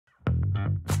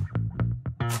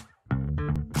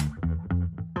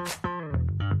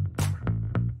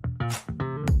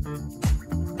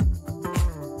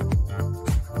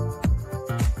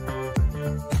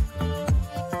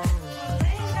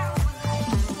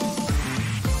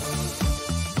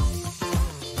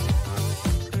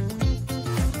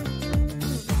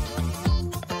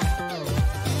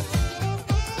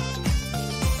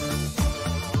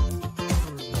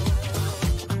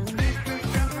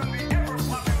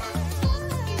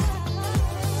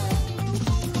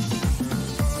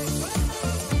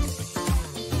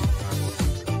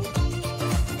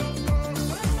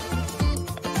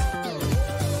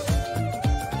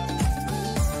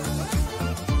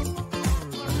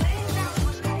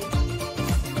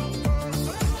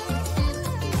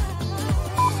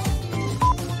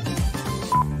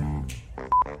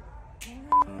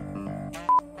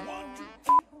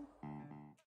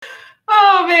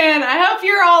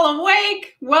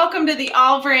Welcome to the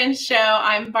AllBrands show.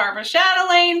 I'm Barbara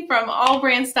Chatelaine from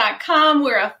AllBrands.com.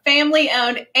 We're a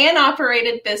family-owned and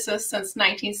operated business since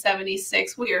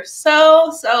 1976. We are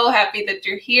so happy that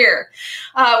you're here.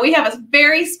 We have a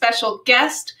very special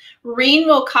guest, Reen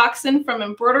Wilcoxson from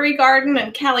Embroidery Garden.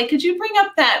 And Callie, could you bring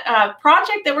up that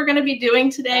project that we're going to be doing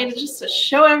today to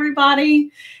show everybody?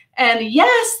 And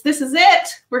yes, this is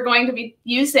it. We're going to be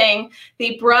using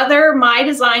the Brother My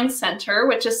Design Center,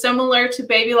 which is similar to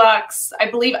Babylock's,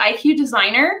 I believe, IQ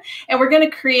Designer. And we're going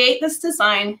to create this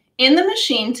design in the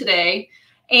machine today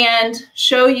and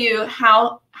show you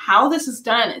how this is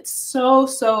done. It's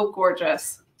so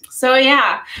gorgeous. So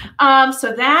yeah,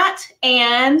 so that,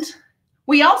 and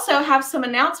we also have some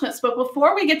announcements. But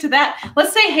before we get to that,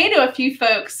 let's say hey to a few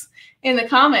folks in the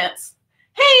comments.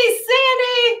 Hey,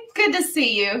 Sandy, good to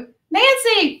see you.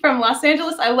 Nancy from Los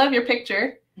Angeles, I love your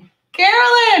picture.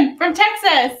 Carolyn from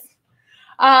Texas.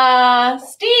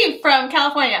 Steve from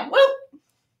California. Woo!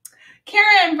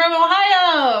 Karen from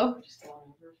Ohio.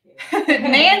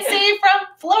 Nancy from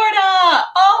Florida.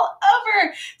 All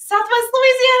over Southwest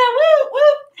Louisiana. Woo, woo.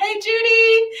 Hey,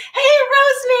 Judy. Hey,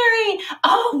 Rosemary.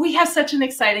 Oh, we have such an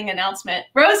exciting announcement.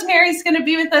 Rosemary's going to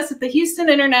be with us at the Houston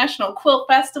International Quilt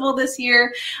Festival this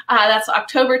year. That's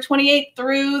October 28th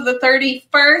through the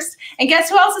 31st. And guess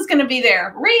who else is going to be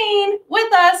there? Reen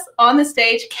with us on the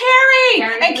stage.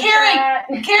 Carrie. And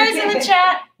Carrie's in the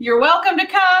chat. You're welcome to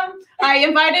come. I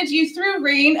invited you through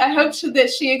Reen. I hope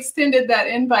that she extended that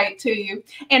invite to you.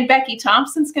 And Becky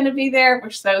Thompson's going to be there.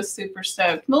 We're so super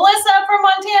stoked. Melissa from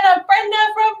Montana. Brenda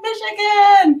from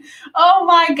Michigan. Oh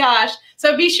my gosh.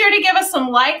 So be sure to give us some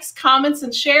likes, comments,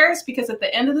 and shares, because at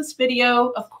the end of this video,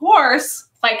 of course,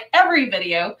 like every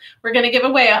video, we're going to give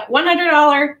away a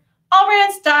 $100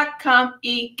 AllBrands.com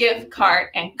e-gift card.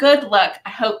 And good luck. I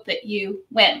hope that you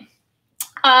win.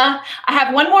 I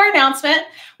have one more announcement.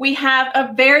 We have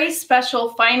a very special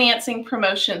financing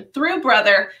promotion through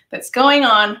Brother that's going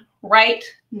on right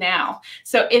now.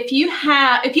 So if you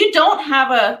don't have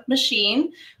a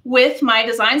machine with My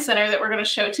Design Center that we're going to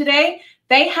show today,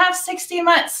 they have 60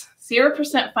 months,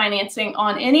 0% financing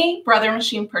on any Brother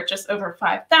machine purchase over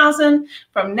 $5,000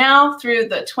 from now through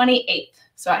the 28th.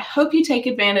 So I hope you take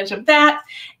advantage of that.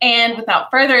 And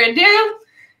without further ado,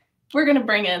 we're going to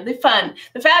bring in the fun,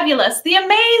 the fabulous, the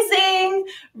amazing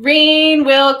Reen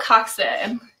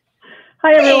Wilcoxson.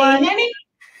 Hi, everyone. Hey,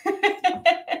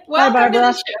 welcome to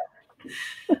the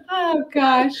show. Oh,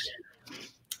 gosh.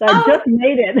 I just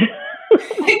made it.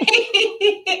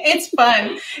 It's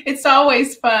fun. It's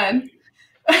always fun.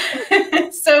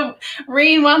 So,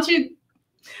 Reen, why don't you...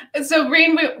 So,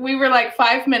 Reen, we were like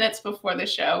 5 minutes before the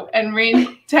show, and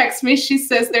Reen texts me. She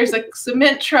says, there's a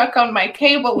cement truck on my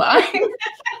cable line.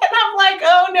 And I'm like,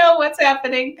 oh, no, what's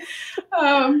happening?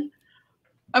 I'm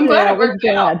glad it worked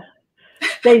out.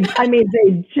 They just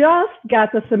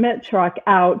got the cement truck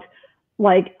out.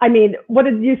 Like, what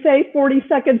did you say, 40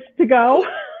 seconds to go?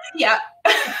 Yeah.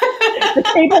 The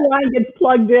cable line gets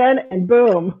plugged in, and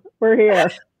boom, we're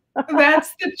here.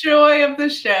 That's the joy of the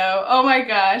show. Oh my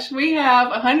gosh. We have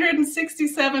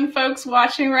 167 folks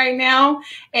watching right now,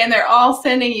 and they're all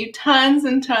sending you tons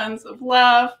and tons of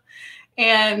love.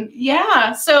 And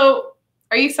yeah, so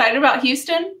are you excited about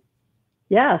Houston?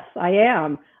 Yes, I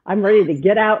am. I'm ready to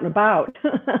get out and about.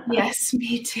 Yes,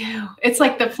 me too. It's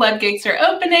like the floodgates are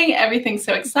opening. Everything's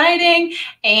so exciting.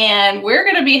 And we're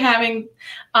going to be having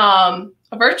a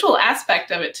virtual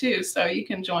aspect of it too. So you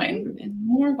can join in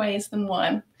more ways than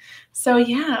one. So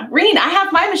yeah, Reen, I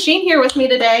have my machine here with me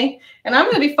today, and I'm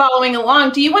going to be following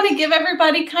along. Do you want to give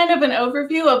everybody kind of an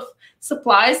overview of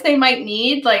supplies they might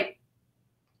need, like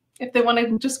if they want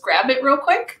to just grab it real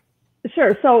quick?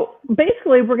 Sure. So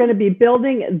basically, we're going to be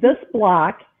building this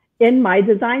block in My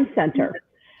Design Center.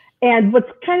 And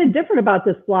what's kind of different about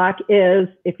this block is,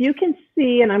 if you can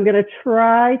see, and I'm going to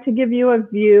try to give you a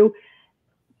view,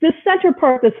 this center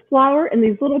part, this flower and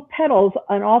these little petals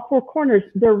on all four corners,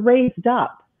 they're raised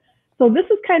up. So this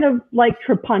is kind of like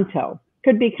Trapunto.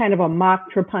 Could be kind of a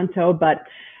mock Trapunto, but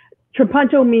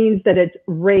Trapunto means that it's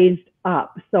raised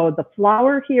up. So the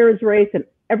flower here is raised, and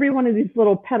every one of these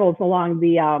little petals along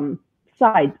the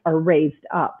sides are raised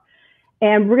up.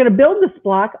 And we're going to build this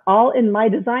block all in My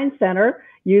Design Center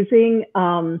using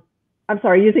My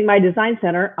Design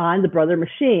Center on the Brother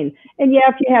machine. And yeah,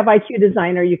 if you have IQ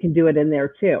Designer, you can do it in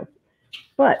there too.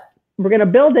 But we're going to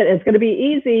build it. It's going to be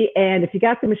easy. And if you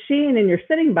got the machine and you're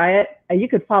sitting by it, you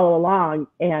could follow along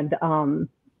and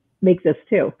make this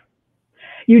too.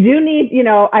 You do need,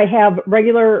 I have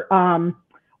regular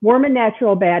warm and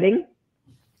natural batting,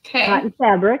 cotton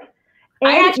fabric. And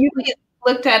I actually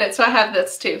looked at it, so I have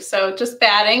this too. So just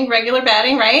batting, regular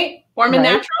batting, right? Warm and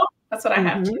natural? That's what I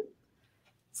have too.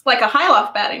 It's like a high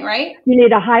loft batting, right? You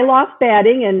need a high loft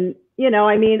batting, and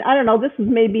I mean, I don't know, this is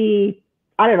maybe,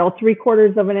 I don't know,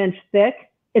 3/4 of an inch thick.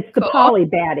 It's the poly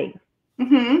batting.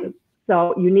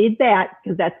 So you need that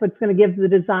because that's what's going to give the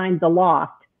design the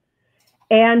loft.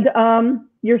 And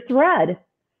your thread.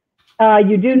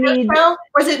 You do need.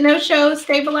 Was it no-show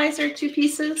stabilizer, 2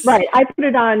 pieces? Right. I put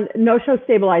it on no-show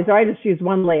stabilizer. I just use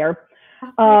 1 layer.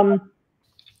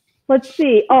 Let's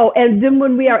see. Oh, and then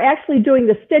when we are actually doing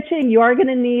the stitching, you are going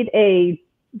to need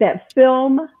that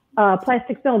film,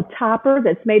 plastic film topper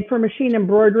that's made for machine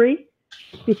embroidery.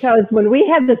 Because when we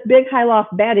have this big high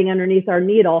loft batting underneath our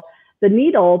needle,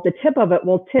 the tip of it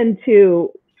will tend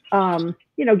to,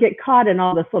 get caught in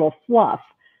all this little fluff.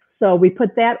 So we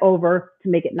put that over to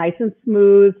make it nice and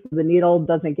smooth so the needle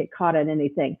doesn't get caught in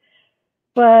anything.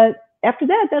 But after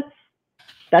that,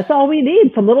 that's all we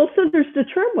need. Some little scissors to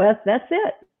trim with. That's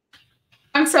it.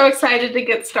 I'm so excited to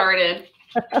get started.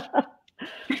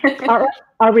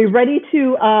 Are we ready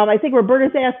to, I think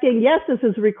Roberta's asking, yes, this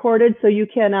is recorded, so you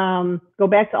can go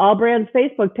back to AllBrands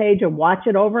Facebook page and watch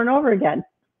it over and over again.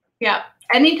 Yeah.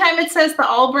 Anytime it says the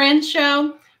AllBrands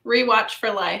show, rewatch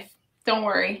for life. Don't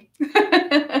worry.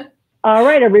 All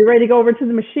right. Are we ready to go over to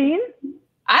the machine?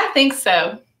 I think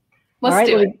so. Let's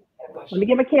do it. Let me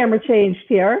get my camera changed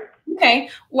here. Okay.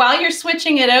 While you're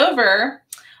switching it over,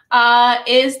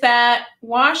 is that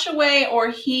wash away or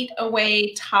heat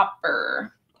away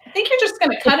topper? I think you're just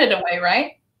going to cut it away,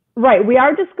 right? Right. We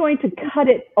are just going to cut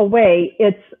it away.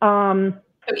 It's so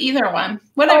either one,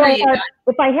 whatever you got.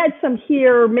 If I had some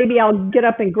here, maybe I'll get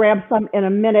up and grab some in a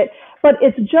minute. But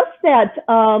it's just that,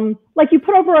 like you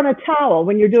put over on a towel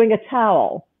when you're doing a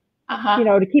towel,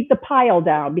 to keep the pile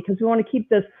down, because we want to keep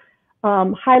this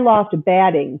high loft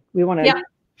batting. We want to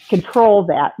control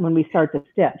that when we start to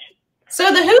stitch.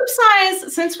 So the hoop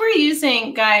size, since we're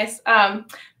using, guys,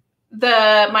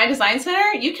 the My Design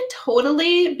Center, you can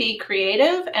totally be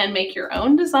creative and make your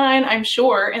own design, I'm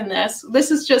sure, in this.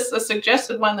 This is just a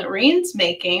suggested one that Reen's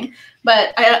making,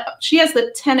 but she has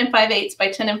the 10 5/8 by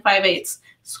 10 5/8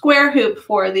 square hoop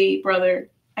for the Brother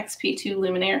XP2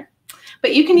 Luminaire.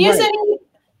 But you can use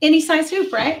any size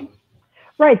hoop, right?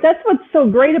 Right. That's what's so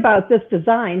great about this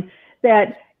design,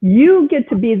 that you get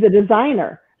to be the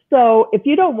designer. So if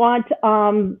you don't want,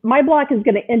 my block is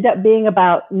going to end up being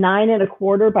about 9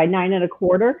 1/4 by 9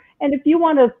 1/4. And if you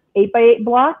want a 8 by 8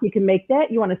 block, you can make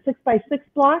that. You want a 6 by 6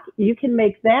 block, you can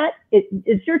make that.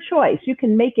 It's your choice. You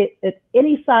can make it at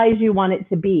any size you want it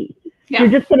to be. Yeah.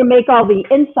 You're just going to make all the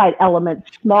inside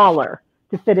elements smaller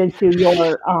to fit into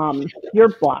your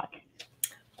block.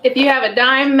 If you have a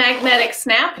dime magnetic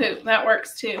snap hoop, that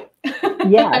works too.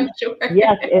 Yeah, I'm sure.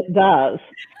 Yes, it does.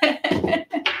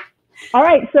 All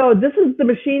right, so this is the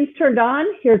machine's turned on.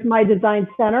 Here's My Design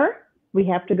Center. We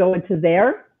have to go into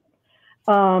there.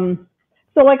 So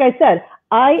like I said,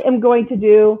 I am going to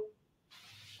do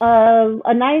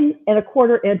a 9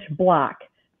 1/4 inch block.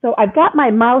 So I've got my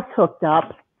mouse hooked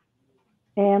up,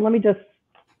 and let me just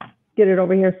get it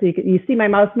over here so you see my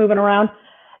mouse moving around.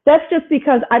 That's just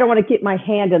because I don't want to keep my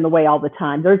hand in the way all the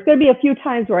time. There's going to be a few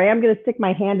times where I am going to stick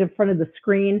my hand in front of the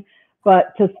screen,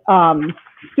 but to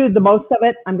do the most of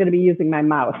it, I'm going to be using my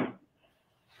mouse.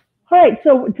 All right,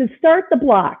 so to start the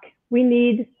block, we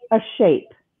need a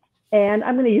shape. And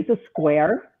I'm going to use a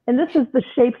square. And this is the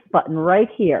shapes button right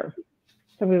here. So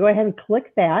I'm going to go ahead and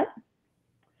click that.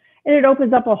 And it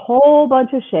opens up a whole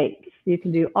bunch of shapes. You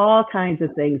can do all kinds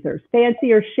of things. There's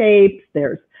fancier shapes.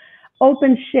 There's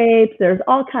open shapes. There's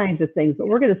all kinds of things, but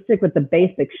we're going to stick with the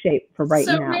basic shape for right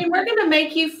now. So, Reen, we're going to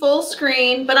make you full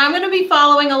screen, but I'm going to be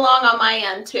following along on my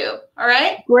end too. All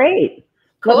right? Great.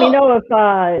 Cool. Let me know if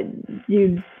I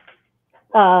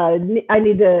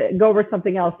need to go over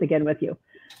something else again with you.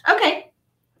 Okay.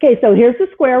 Okay, so here's the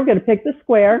square. We're going to pick the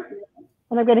square,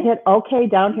 and I'm going to hit OK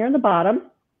down here in the bottom.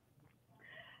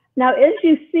 Now, as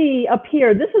you see up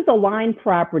here, this is a line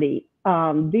property.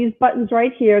 These buttons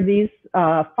right here, these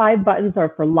 5 buttons are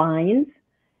for lines.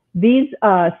 These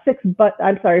 5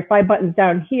 buttons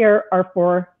down here are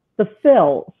for the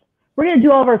fills. We're going to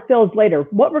do all of our fills later.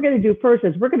 What we're going to do first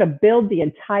is we're going to build the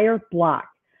entire block.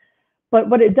 But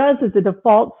what it does is it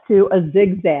defaults to a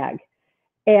zigzag.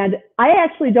 And I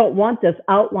actually don't want this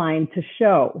outline to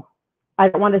show. I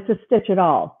don't want it to stitch at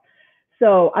all.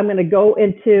 So I'm going to go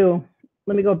into,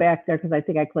 let me go back there because I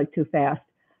think I clicked too fast.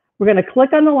 We're going to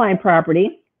click on the line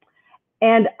property,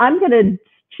 and I'm going to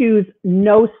choose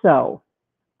no sew.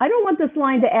 I don't want this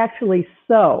line to actually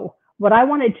sew. What I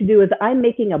want it to do is I'm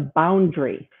making a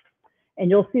boundary,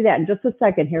 and you'll see that in just a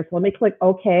second here. So let me click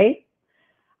OK.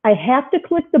 I have to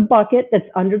click the bucket that's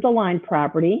under the line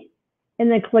property, and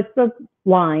then click the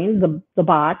line, the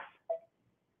box,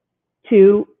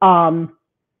 to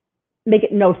make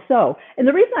it no sew. And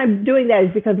the reason I'm doing that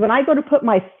is because when I go to put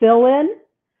my fill in,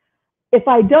 if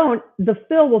I don't, the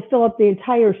fill will fill up the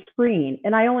entire screen,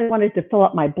 and I only wanted to fill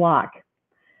up my block.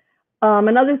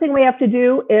 Another thing we have to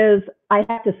do is I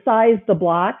have to size the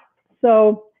block.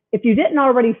 So if you didn't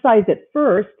already size it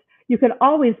first, you can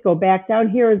always go back. Down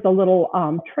here is a little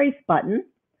trace button,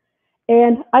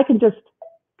 and I can just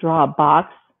draw a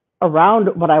box around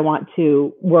what I want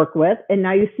to work with. And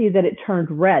now you see that it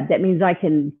turned red. That means I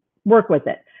can work with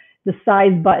it. The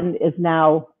size button is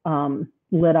now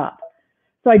lit up.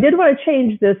 So I did want to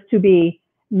change this to be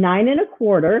 9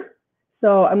 1/4.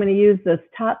 So I'm going to use this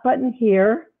top button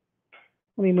here.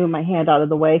 Let me move my hand out of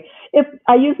the way. If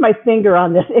I use my finger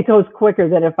on this, it goes quicker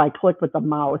than if I click with the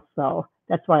mouse. So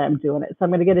that's why I'm doing it. So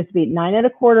I'm going to get it to be 9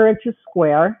 1/4 inches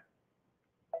square.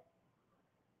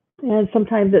 And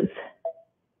sometimes it's,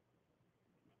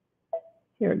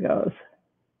 here it goes.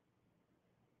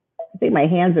 I think my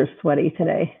hands are sweaty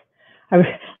today.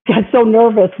 I got so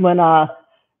nervous when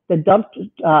the dumped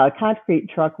concrete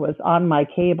truck was on my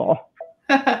cable.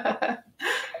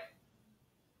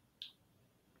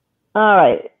 All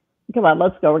right, come on,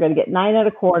 let's go. We're going to get 9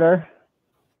 1/4.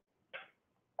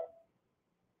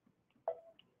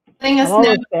 Letting us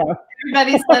know.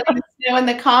 Everybody's letting us know in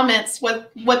the comments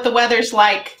what the weather's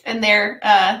like in their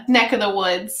neck of the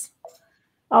woods.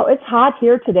 Oh, it's hot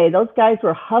here today. Those guys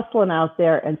were hustling out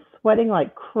there and sweating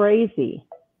like crazy.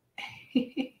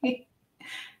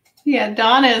 Yeah,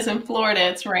 Donna is in Florida.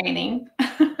 It's raining.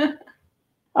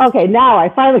 Okay, now I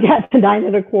finally got to 9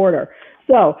 1/4.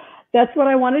 So that's what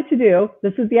I wanted to do.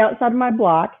 This is the outside of my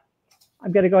block.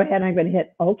 I'm going to go ahead and I'm going to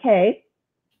hit OK.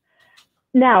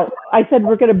 Now, I said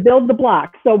we're going to build the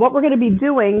block. So what we're going to be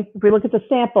doing, if we look at the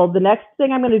sample, the next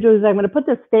thing I'm going to do is I'm going to put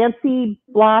this fancy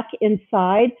block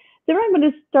inside. Then I'm going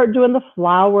to start doing the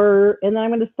flower, and then I'm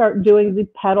going to start doing the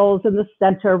petals in the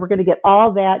center. We're going to get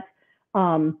all that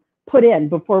put in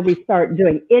before we start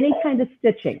doing any kind of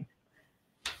stitching.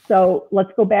 So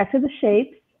let's go back to the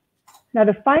shapes. Now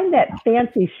to find that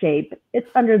fancy shape, it's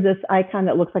under this icon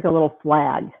that looks like a little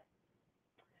flag.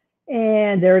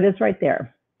 And there it is right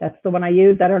there. That's the one I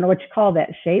used. I don't know what you call that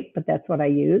shape, but that's what I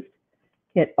used.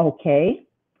 Hit OK.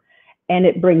 And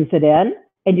it brings it in.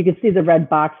 And you can see the red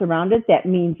box around it. That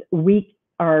means we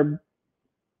can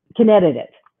edit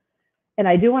it. And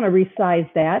I do want to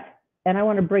resize that. And I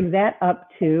want to bring that up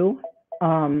to,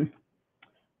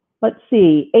 let's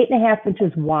see, 8 1/2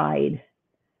 inches wide.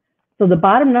 So the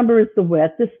bottom number is the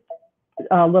width. This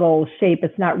little shape,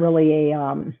 it's not really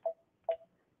a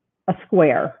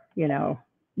square, you know.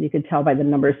 You can tell by the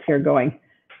numbers here going.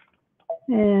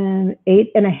 And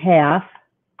 8 1/2,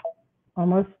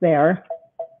 almost there.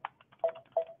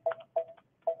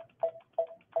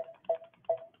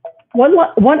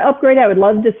 One upgrade I would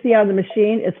love to see on the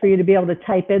machine is for you to be able to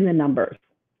type in the numbers.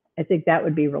 I think that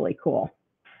would be really cool.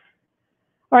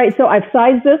 All right, so I've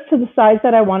sized this to the size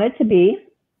that I want it to be.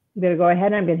 I'm going to go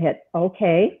ahead and I'm going to hit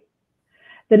OK.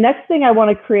 The next thing I want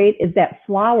to create is that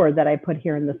flower that I put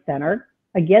here in the center.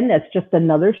 Again, that's just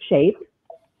another shape.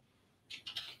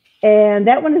 And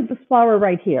that one is this flower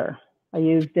right here. I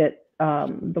used it, the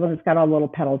one that's got all the little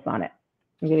petals on it.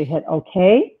 I'm going to hit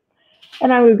OK.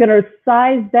 And I'm going to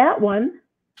size that one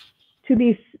to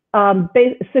be 6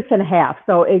 1/2.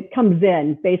 So it comes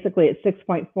in basically at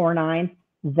 6.49.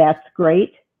 That's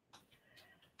great.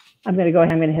 I'm going to go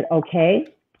ahead, I'm going to hit OK.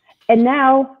 And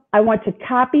now I want to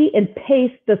copy and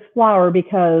paste this flower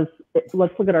because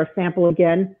let's look at our sample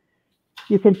again.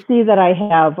 You can see that I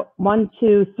have 1,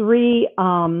 2, 3,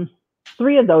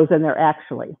 3 of those in there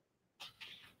actually.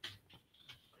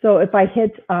 So if I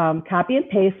hit copy and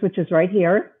paste, which is right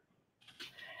here,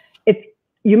 if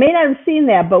you may not have seen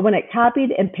that, but when it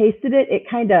copied and pasted it, it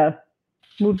kind of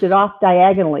moved it off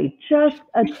diagonally just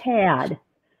a tad.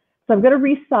 So I'm going to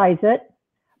resize it.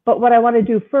 But what I want to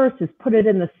do first is put it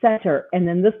in the center. And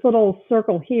then this little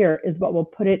circle here is what will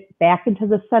put it back into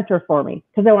the center for me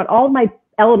because I want all of my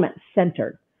elements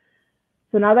centered.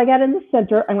 So now that I got in the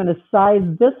center, I'm going to size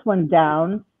this one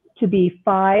down to be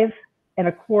 5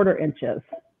 1/4 inches.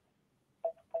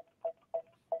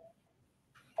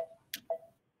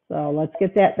 So let's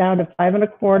get that down to 5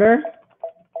 1/4.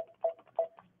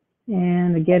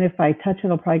 And again, if I touch it,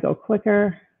 it'll probably go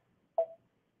quicker.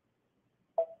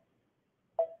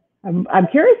 I'm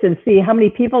curious to see how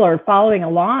many people are following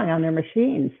along on their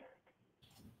machines.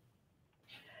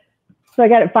 So I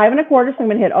got it 5 1/4, so I'm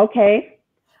going to hit OK.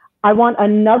 I want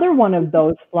another one of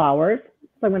those flowers.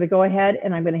 So I'm going to go ahead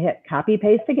and I'm going to hit copy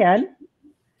paste again.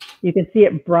 You can see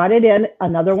it brought it in,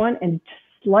 another one, and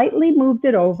slightly moved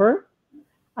it over.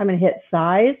 I'm going to hit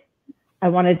size. I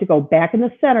want it to go back in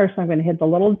the center, so I'm going to hit the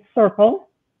little circle.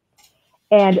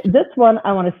 And this one,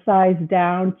 I want to size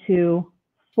down to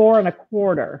 4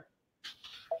 1/4.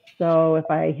 So if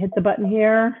I hit the button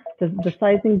here, the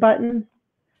sizing button,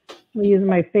 I'm using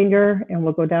my finger, and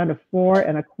we'll go down to 4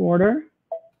 1/4.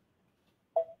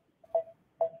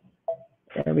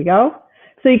 There we go.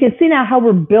 So you can see now how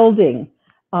we're building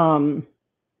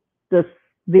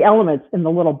the elements in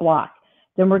the little block.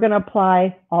 Then we're going to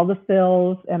apply all the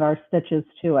fills and our stitches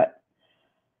to it.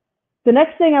 The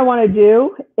next thing I want to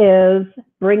do is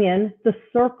bring in the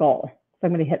circle. So I'm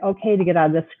going to hit OK to get out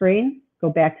of the screen, go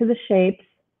back to the shapes.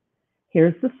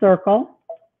 Here's the circle,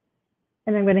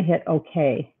 and I'm going to hit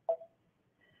OK.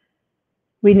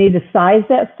 We need to size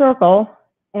that circle,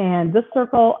 and this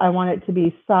circle, I want it to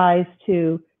be sized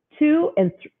to 2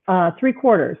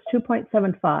 3/4,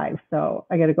 2.75. So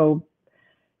I got to go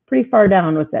pretty far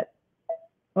down with it.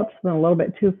 Oops, went a little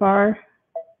bit too far.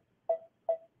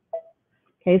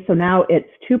 Okay, so now it's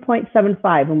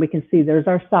 2.75, and we can see there's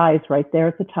our size right there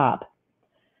at the top.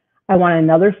 I want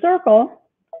another circle,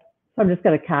 so I'm just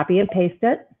going to copy and paste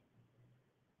it.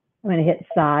 I'm going to hit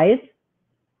size.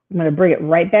 I'm going to bring it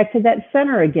right back to that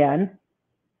center again,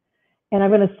 and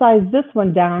I'm going to size this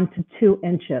one down to 2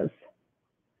 inches.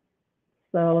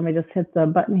 So let me just hit the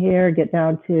button here, get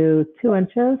down to 2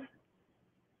 inches.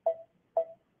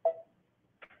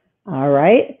 All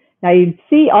right. Now you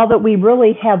see all that we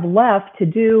really have left to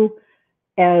do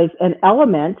as an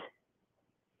element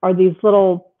are these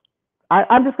little,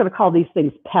 I'm just going to call these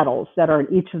things petals that are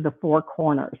in each of the 4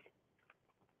 corners.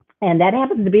 And that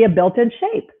happens to be a built-in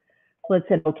shape. Let's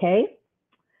hit OK.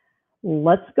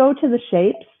 Let's go to the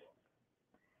shapes.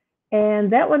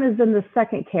 And that one is in the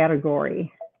second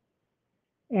category.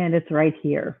 And it's right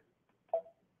here.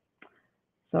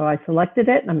 So I selected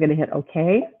it, and I'm going to hit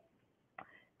OK.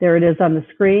 There it is on the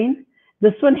screen.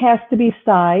 This one has to be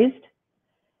sized.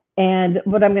 And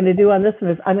what I'm going to do on this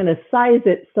one is I'm going to size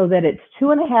it so that it's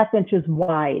 2.5 inches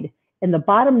wide. And the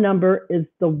bottom number is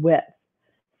the width.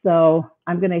 So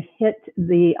I'm going to hit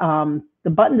the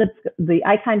button the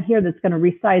icon here that's going to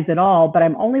resize it all, but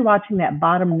I'm only watching that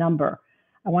bottom number.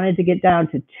 I wanted to get down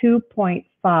to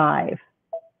 2.5.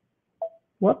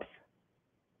 Whoops.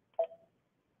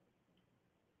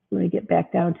 Let me get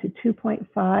back down to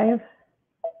 2.5.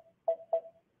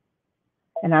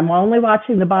 And I'm only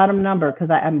watching the bottom number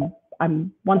because I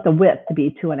want the width to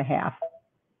be 2.5.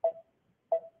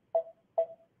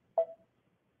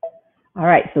 All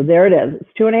right, so there it is.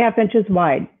 It's 2.5 inches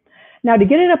wide. Now to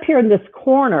get it up here in this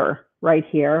corner right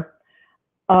here,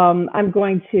 I'm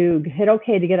going to hit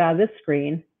OK to get out of this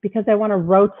screen because I want to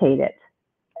rotate it.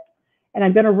 And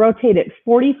I'm going to rotate it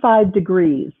 45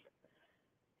 degrees.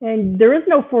 And there is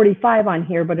no 45 on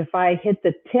here, but if I hit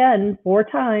the 10 4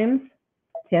 times,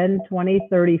 10, 20,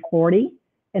 30, 40,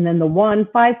 and then the 1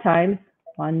 5 times,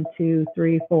 1, 2,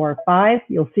 3, 4, 5,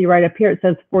 you'll see right up here it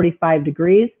says 45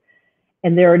 degrees.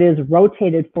 And there it is,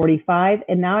 rotated 45.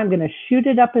 And now I'm going to shoot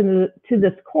it up to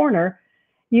this corner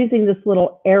using this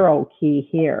little arrow key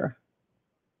here.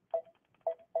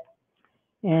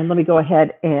 And let me go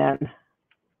ahead and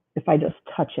if I just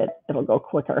touch it, it'll go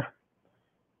quicker.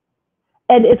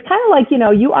 And it's kind of like, you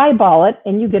know, you eyeball it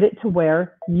and you get it to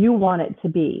where you want it to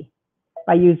be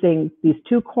by using these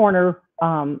 2 corner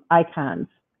icons.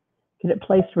 Get it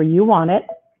placed where you want it.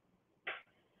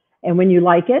 And when you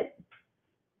like it,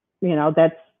 you know,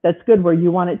 that's good where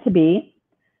you want it to be.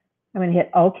 I'm going to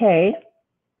hit OK.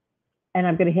 And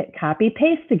I'm going to hit copy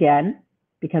paste again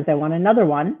because I want another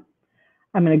one.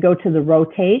 I'm going to go to the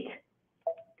rotate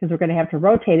because we're going to have to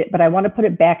rotate it, but I want to put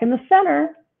it back in the center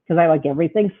because I like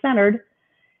everything centered.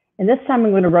 And this time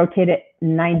I'm going to rotate it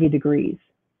 90 degrees.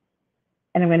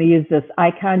 And I'm going to use this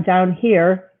icon down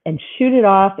here and shoot it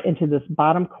off into this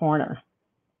bottom corner.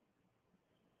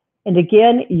 And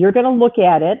again, you're going to look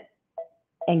at it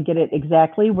and get it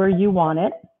exactly where you want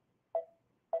it.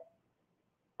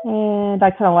 And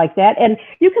I kind of like that. And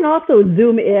you can also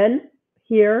zoom in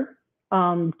here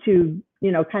to,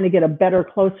 you know, kind of get a better,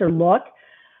 closer look.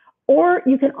 Or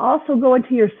you can also go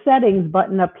into your settings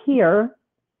button up here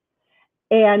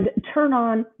and turn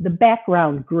on the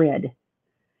background grid.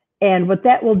 And what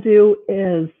that will do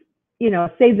is, you know,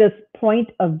 say this point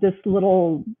of this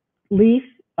little leaf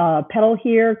petal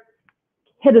here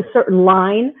hit a certain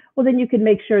line, well, then you can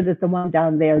make sure that the one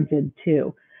down there did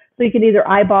too. So you can either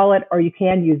eyeball it or you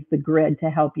can use the grid to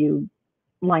help you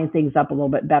line things up a little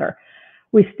bit better.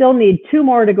 We still need 2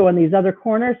 more to go in these other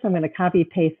corners. So I'm going to copy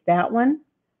paste that one,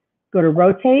 go to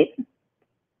rotate,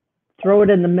 throw it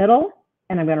in the middle,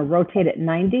 and I'm going to rotate it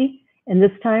 90. And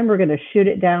this time we're going to shoot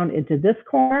it down into this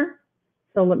corner.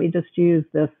 So let me just use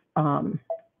this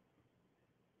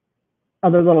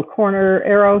other little corner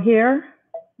arrow here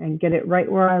and get it right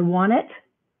where I want it.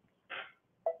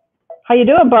 How you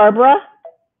doing, Barbara?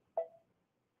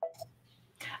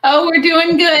 Oh, we're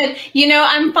doing good. You know,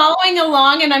 I'm following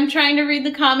along and I'm trying to read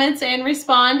the comments and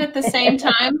respond at the same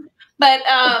time. But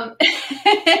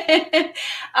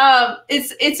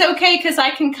it's okay because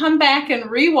I can come back and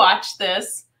rewatch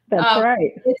this. That's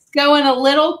right. It's going a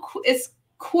little, it's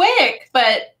quick,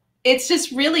 but it's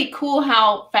just really cool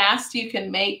how fast you can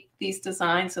make these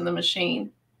designs in the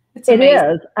machine. It's amazing.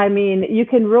 It is. I mean, you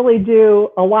can really do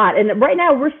a lot. And right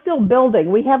now we're still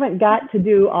building. We haven't got to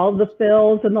do all the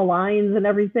fills and the lines and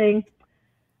everything.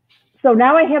 So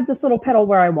now I have this little petal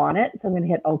where I want it. So I'm going to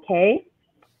hit OK.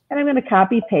 And I'm going to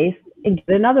copy, paste, and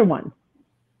get another one.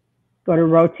 Go to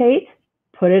rotate,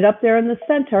 put it up there in the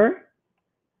center,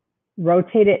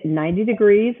 rotate it 90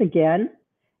 degrees again,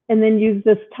 and then use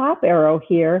this top arrow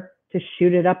here to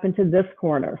shoot it up into this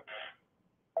corner.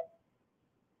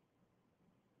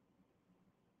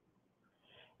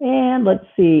 And let's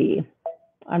see,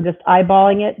 I'm just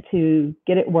eyeballing it to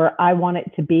get it where I want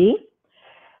it to be.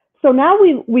 So now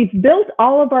we've built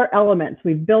all of our elements.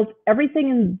 We've built everything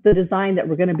in the design that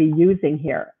we're going to be using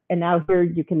here. And now here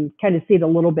you can kind of see it a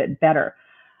little bit better.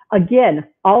 Again,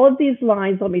 all of these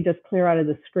lines, let me just clear out of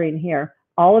the screen here.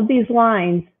 All of these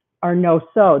lines are no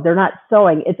sew. They're not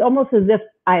sewing. It's almost as if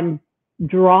I'm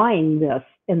drawing this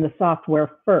in the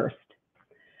software first.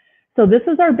 So this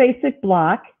is our basic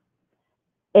block.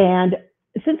 And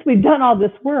since we've done all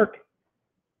this work,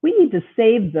 we need to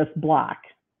save this block.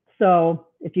 So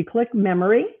if you click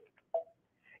memory,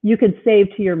 you can save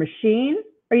to your machine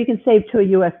or you can save to a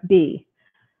USB.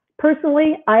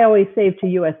 Personally, I always save to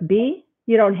USB.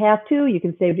 You don't have to. You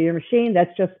can save to your machine.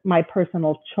 That's just my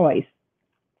personal choice.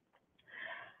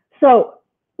 So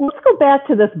let's go back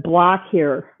to this block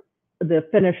here, the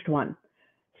finished one.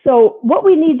 So what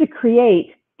we need to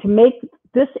create to make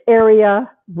this area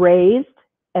raised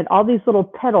and all these little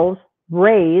petals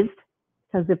raised,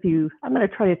 because I'm going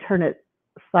to try to turn it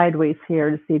sideways here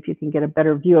to see if you can get a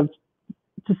better view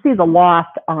to see the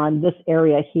loft on this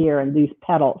area here and these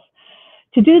petals.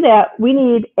 To do that, we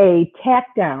need a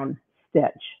tack down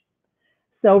stitch.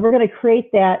 So we're going to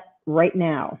create that right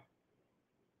now.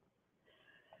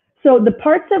 So the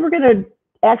parts that we're going to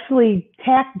actually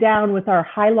tack down with our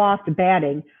high loft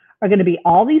batting are going to be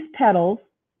all these petals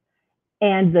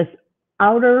and this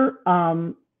outer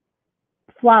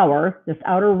flower, this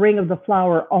outer ring of the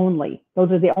flower only.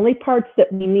 Those are the only parts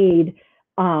that we need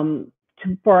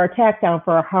for our tack down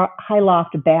for our high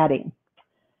loft batting.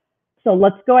 So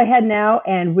let's go ahead now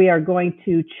and we are going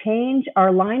to change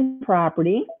our line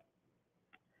property.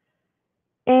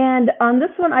 And on this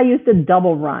one, I used a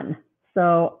double run.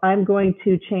 So I'm going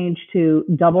to change to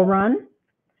double run.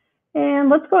 And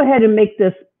let's go ahead and make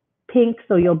this pink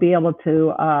so you'll be able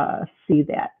to see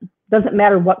that. Doesn't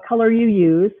matter what color you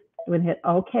use. I'm going to hit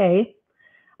OK.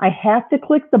 I have to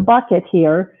click the bucket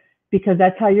here because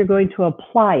that's how you're going to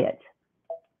apply it.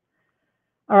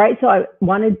 All right, so I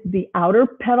wanted the outer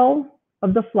petal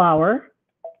of the flower.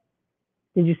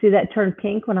 Did you see that turn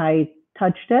pink when I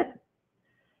touched it?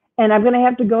 And I'm going to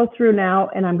have to go through now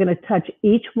and I'm going to touch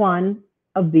each one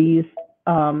of these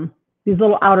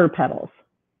little outer petals.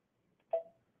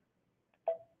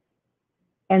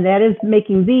 And that is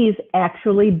making these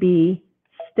actually be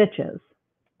stitches.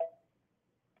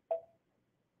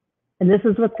 And this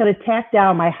is what's going to tack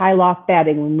down my high loft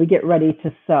batting when we get ready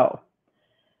to sew.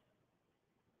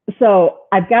 So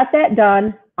I've got that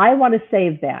done. I want to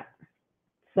save that.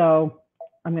 So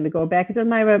I'm going to go back into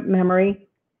my memory.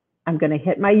 I'm going to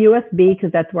hit my USB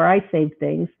because that's where I save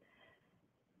things.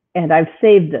 And I've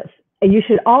saved this. And you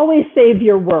should always save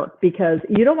your work because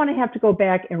you don't want to have to go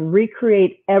back and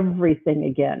recreate everything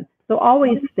again. So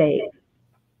always save.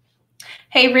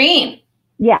 Hey, Reen.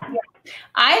 Yeah.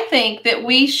 I think that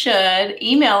we should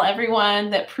email everyone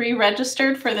that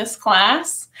pre-registered for this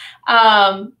class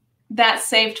that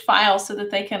saved file so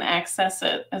that they can access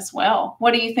it as well.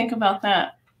 What do you think about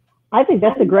that? I think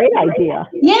that's a great idea.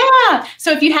 Yeah.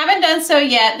 So if you haven't done so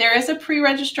yet, there is a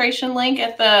pre-registration link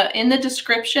in the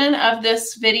description of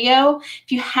this video.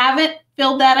 If you haven't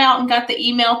filled that out and got the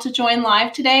email to join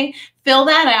live today, fill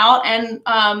that out. And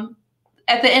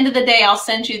at the end of the day, I'll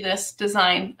send you this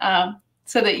design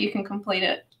so that you can complete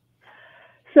it.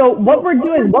 So what we're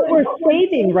doing, what we're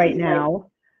saving right now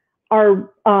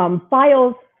are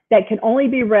files that can only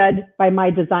be read by my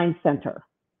design center.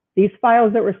 These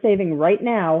files that we're saving right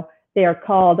now, they are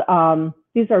called,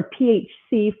 these are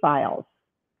PHC files.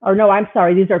 Or no, I'm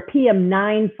sorry, these are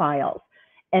PM9 files.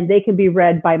 And they can be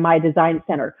read by my design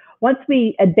center. Once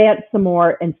we advance some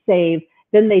more and save,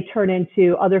 then they turn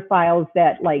into other files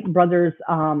that like Brothers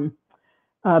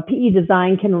PE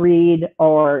Design can read,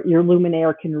 or your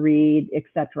Luminaire can read,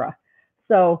 etc.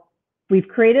 So we've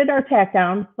created our tack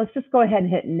down. Let's just go ahead and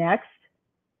hit next.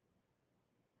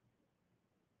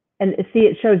 And see,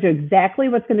 it shows you exactly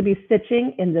what's going to be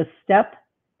stitching in this step.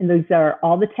 And those are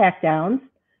all the tack downs.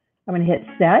 I'm going to hit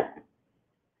set.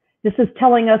 This is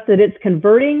telling us that it's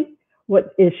converting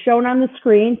what is shown on the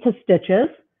screen to stitches,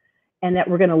 and that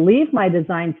we're going to leave my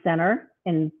design center.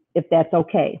 And if that's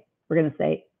okay, we're going to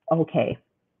say okay.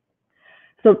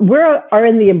 So we are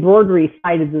in the embroidery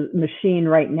side of the machine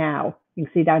right now. You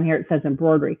can see down here it says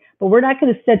embroidery, but we're not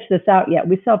going to stitch this out yet.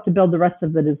 We still have to build the rest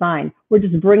of the design. We're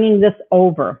just bringing this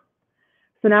over.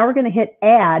 So now we're going to hit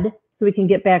add so we can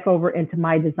get back over into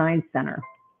my design center.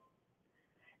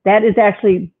 That is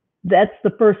actually, that's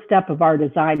the first step of our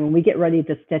design when we get ready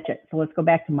to stitch it. So let's go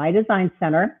back to my design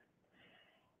center,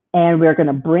 and we're going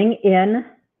to bring in,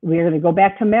 we're going to go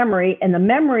back to memory, and the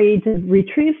memory to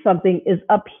retrieve something is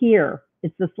up here.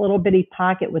 It's this little bitty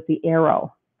pocket with the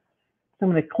arrow. So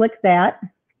I'm going to click that.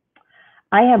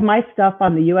 I have my stuff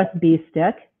on the USB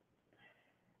stick.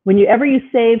 Whenever you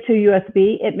save to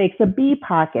USB, it makes a B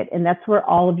pocket, and that's where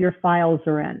all of your files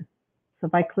are in. So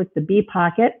if I click the B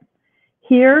pocket,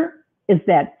 here is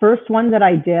that first one that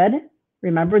I did.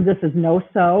 Remember, this is no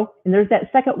sew, and there's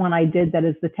that second one I did that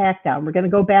is the tack down. We're going to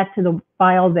go back to the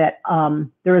file that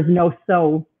there is no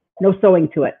sewing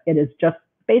to it. It is just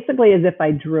basically as if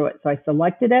I drew it. So I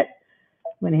selected it.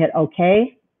 I'm going to hit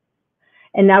OK.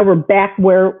 And now we're back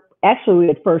where actually we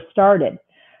had first started.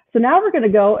 So now we're going to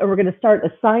go and we're going to start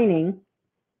assigning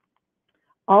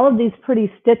all of these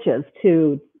pretty stitches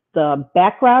to the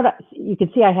background. You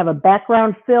can see I have a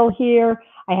background fill here.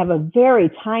 I have a very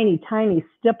tiny, tiny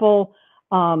stipple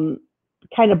kind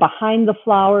of behind the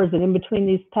flowers and in between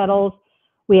these petals.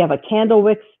 We have a candle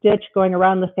wick stitch going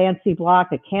around the fancy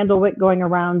block, a candle wick going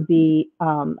around the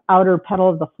outer petal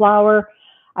of the flower.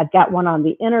 I've got one on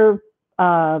the inner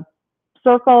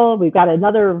circle. We've got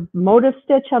another motif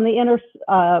stitch on the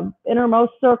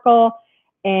innermost circle.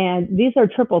 And these are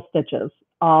triple stitches,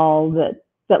 all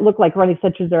that look like running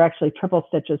stitches. They're actually triple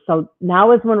stitches. So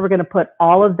now is when we're going to put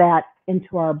all of that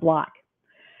into our block.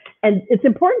 And it's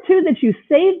important too that you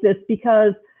save this,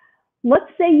 because let's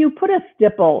say you put a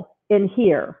stipple in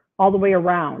here all the way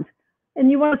around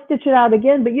and you want to stitch it out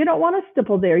again, but you don't want a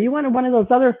stipple there. You want one of those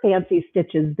other fancy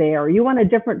stitches there. You want a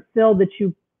different fill that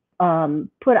you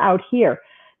put out here.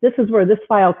 This is where this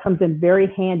file comes in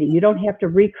very handy. You don't have to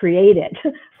recreate it.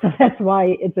 So that's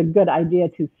why it's a good idea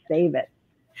to save it.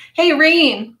 Hey,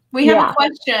 Reen, we have a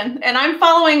question, and I'm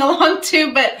following along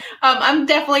too, but I'm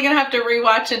definitely going to have to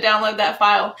rewatch and download that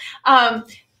file.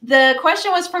 The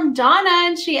question was from Donna,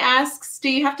 and she asks,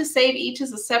 do you have to save each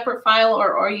as a separate file,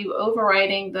 or are you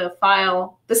overwriting the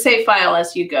file, the save file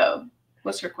as you go?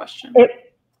 What's her question?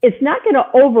 It's not going to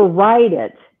overwrite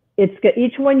it.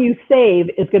 Each one you save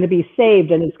is going to be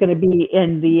saved, and it's going to be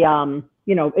in the,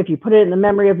 if you put it in the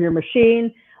memory of your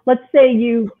machine. Let's say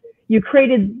you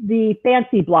created the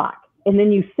fancy block and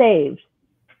then you saved,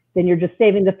 then you're just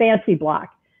saving the fancy block.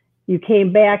 You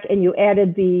came back and you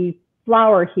added the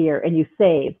flower here and you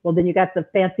saved. Well, then you got the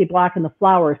fancy block and the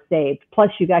flower saved,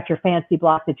 plus you got your fancy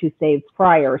block that you saved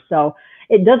prior. So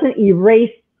it doesn't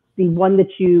erase the one that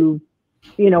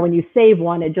when you save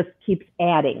one, it just keeps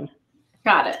adding.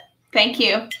 Got it. Thank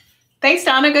you. Thanks,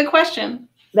 Donna. Good question.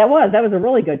 That was a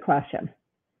really good question.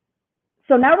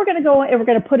 So now we're going to go and we're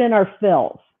going to put in our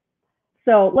fills.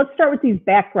 So let's start with these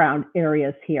background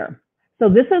areas here. So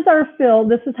this is our fill.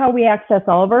 This is how we access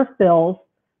all of our fills.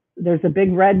 There's a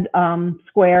big red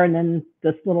square and then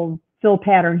this little fill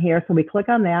pattern here. So we click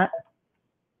on that.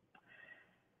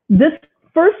 This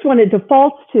first one it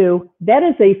defaults to, that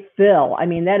is a fill. I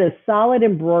mean, that is solid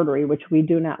embroidery, which we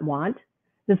do not want.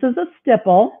 This is a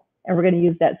stipple, and we're going to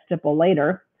use that stipple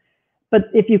later. But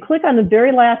if you click on the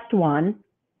very last one,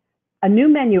 a new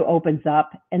menu opens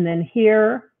up, and then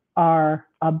here are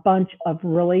a bunch of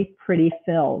really pretty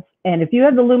fills. And if you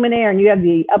have the Luminaire and you have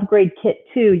the upgrade kit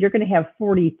 2, you're going to have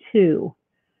 42.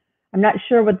 I'm not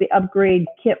sure what the upgrade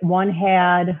kit 1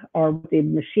 had or what the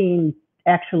machine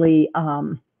actually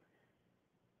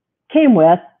came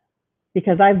with,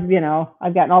 because I've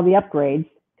gotten all the upgrades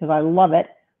because I love it.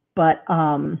 But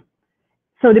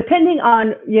so depending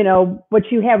on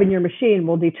what you have in your machine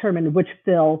will determine which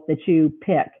fill that you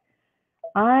pick.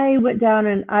 I went down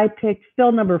and I picked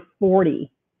fill number 40.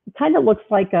 It kind of looks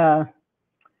like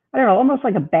almost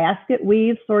like a basket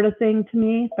weave sort of thing to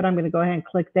me, but I'm going to go ahead and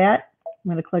click that.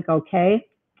 I'm going to click OK.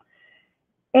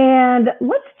 And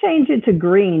let's change it to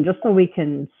green just so we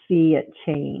can see it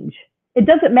change. It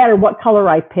doesn't matter what color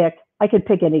I pick. I could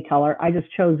pick any color. I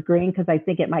just chose green because I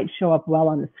think it might show up well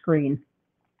on the screen.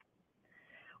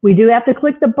 We do have to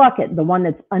click the bucket, the one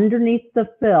that's underneath the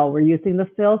fill. We're using the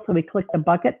fill, so we click the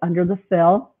bucket under the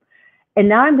fill. And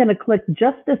now I'm going to click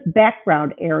just this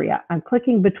background area. I'm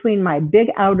clicking between my big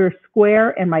outer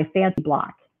square and my fancy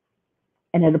block.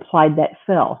 And it applied that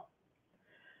fill.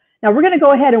 Now we're going to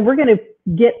go ahead and we're going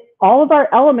to get all of our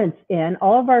elements in,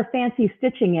 all of our fancy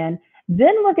stitching in.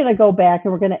 Then we're going to go back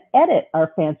and we're going to edit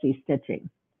our fancy stitching.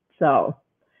 So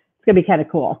it's going to be kind of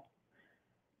cool.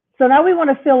 So now we want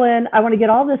to fill in, I want to get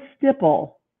all this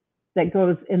stipple that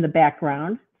goes in the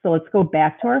background. So let's go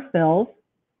back to our fills.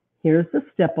 Here's the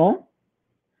stipple.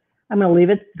 I'm going to leave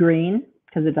it green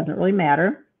because it doesn't really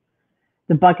matter.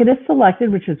 The bucket is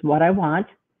selected, which is what I want.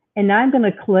 And now I'm going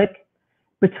to click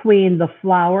between the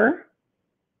flower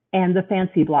and the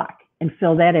fancy block and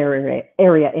fill that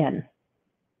area in.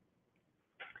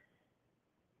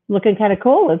 Looking kind of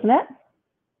cool, isn't it?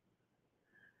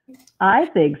 I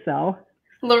think so.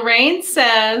 Lorraine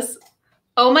says,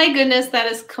 oh my goodness, that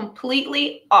is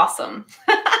completely awesome.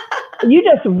 You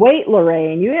just wait,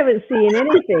 Lorraine. You haven't seen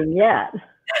anything yet.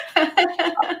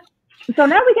 So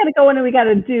now we got to go in and we got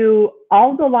to do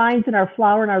all the lines in our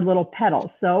flower and our little petals.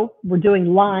 So we're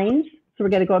doing lines. So we're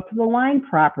going to go up to the line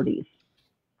properties.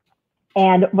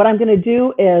 And what I'm going to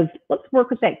do is, let's work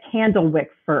with that candle wick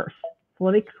first. So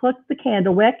let me click the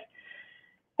candle wick.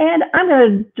 And I'm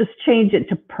going to just change it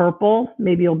to purple.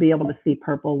 Maybe you'll be able to see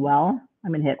purple well.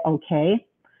 I'm going to hit OK.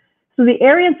 So the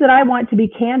areas that I want to be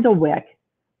candle wick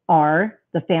are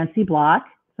the fancy block.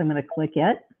 So I'm going to click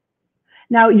it.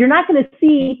 Now, you're not going to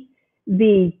see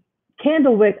the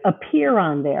candle wick appear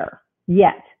on there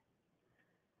yet.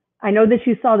 I know that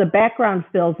you saw the background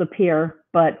fills appear,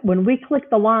 but when we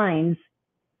click the lines,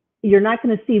 you're not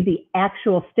going to see the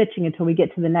actual stitching until we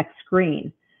get to the next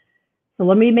screen. So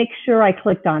let me make sure I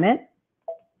clicked on it.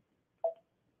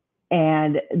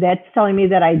 And that's telling me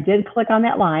that I did click on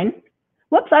that line.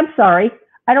 Whoops, I'm sorry.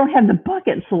 I don't have the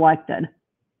bucket selected.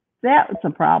 That's a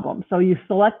problem. So you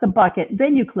select the bucket,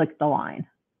 then you click the line.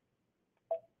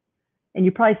 And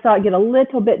you probably saw it get a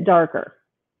little bit darker.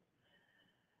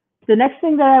 The next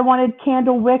thing that I wanted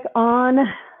candle wick on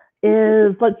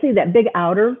is, let's see, that big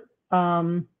outer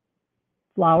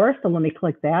flower. So let me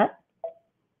click that.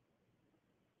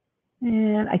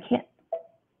 And I can't,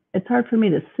 it's hard for me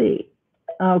to see.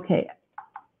 Okay.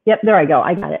 Yep, there I go.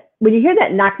 I got it. When you hear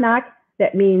that knock knock,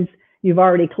 that means you've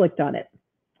already clicked on it.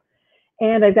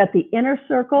 And I've got the inner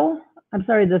circle. I'm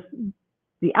sorry,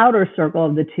 the outer circle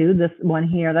of the two, this one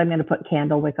here that I'm going to put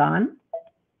candle wick on.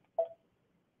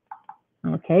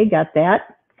 Okay, got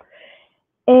that.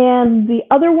 And the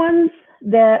other ones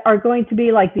that are going to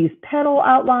be like these petal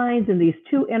outlines and these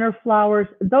two inner flowers,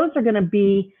 those are going to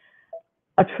be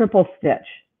a triple stitch.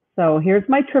 So here's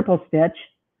my triple stitch.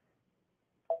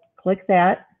 Click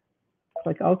that,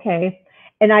 click OK.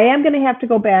 And I am going to have to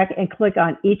go back and click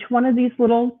on each one of these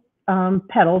little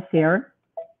petals here.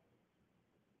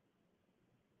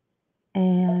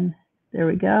 And there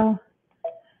we go.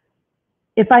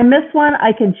 If I miss one,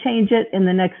 I can change it in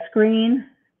the next screen,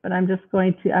 but I'm just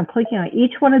going to, I'm clicking on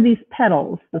each one of these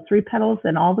petals, the 3 petals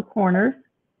in all the corners.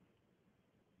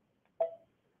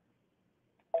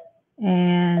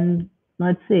 And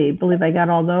let's see, I believe I got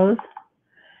all those.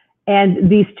 And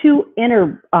these 2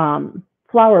 inner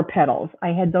flower petals, I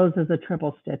had those as a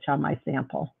triple stitch on my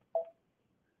sample.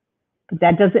 But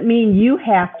that doesn't mean you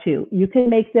have to. You can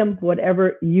make them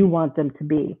whatever you want them to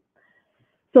be.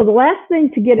 So the last thing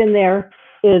to get in there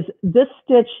is this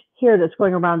stitch here that's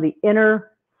going around the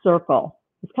inner circle.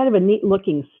 It's kind of a neat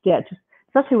looking stitch,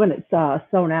 especially when it's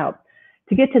sewn out.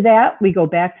 To get to that, we go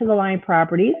back to the line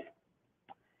properties.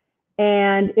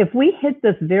 And if we hit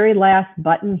this very last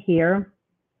button here,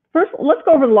 first, let's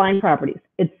go over the line properties.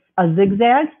 It's a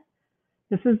zigzag.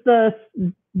 This is the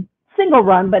single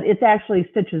run, but it's actually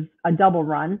stitches a double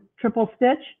run, triple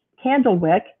stitch, candle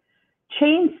wick,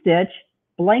 chain stitch,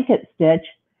 blanket stitch,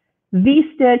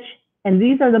 V-stitch, and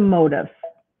these are the motifs.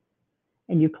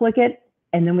 And you click it,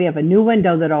 and then we have a new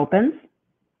window that opens.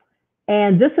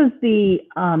 And this is the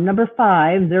number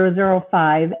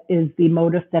 5005 is the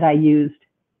motif that I used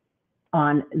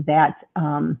on that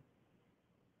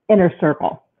inner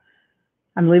circle.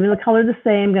 I'm leaving the color the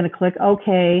same. I'm going to click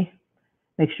OK.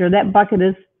 Make sure that bucket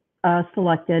is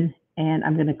selected, and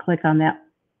I'm going to click on that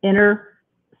inner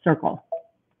circle.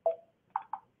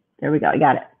 There we go. I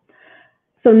got it.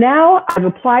 So now I've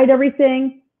applied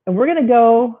everything, and we're going to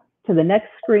go to the next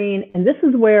screen, and this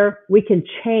is where we can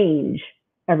change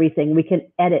everything. We can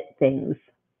edit things.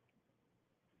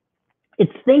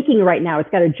 It's thinking right now. It's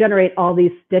got to generate all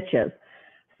these stitches.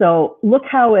 So look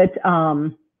how it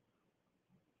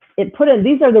it put in,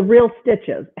 these are the real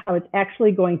stitches, how it's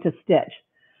actually going to stitch.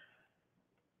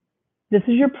 This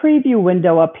is your preview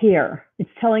window up here. It's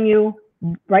telling you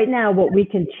right now what we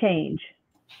can change.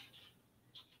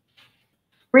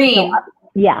 Reen,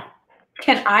 yeah.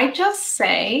 Can I just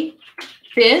say,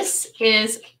 this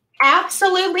is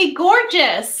absolutely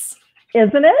gorgeous.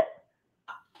 Isn't it?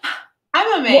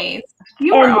 I'm amazed.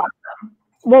 You are awesome.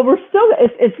 Well, we're still,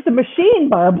 it's the machine,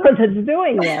 Barbara, that's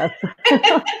doing this.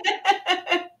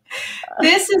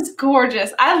 This is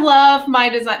gorgeous. I love my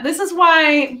design. This is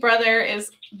why Brother is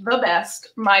the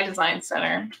best, my design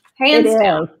center. Hands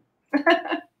down.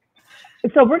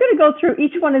 So we're going to go through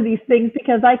each one of these things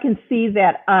because I can see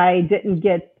that I didn't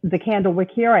get the candle wick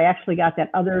here. I actually got that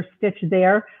other stitch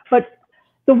there. But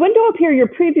the window up here, your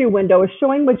preview window, is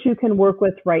showing what you can work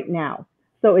with right now.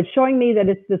 So it's showing me that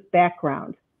it's this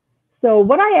background. So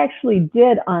what I actually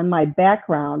did on my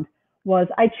background was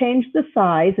I changed the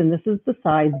size, and this is the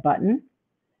size button,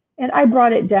 and I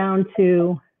brought it down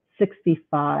to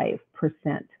 65%.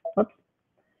 Whoops.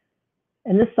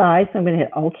 And the size, so I'm going to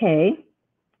hit OK.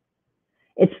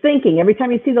 It's thinking. Every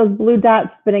time you see those blue dots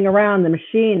spinning around the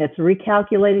machine, it's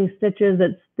recalculating stitches,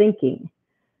 it's thinking.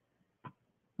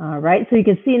 All right, so you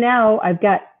can see now I've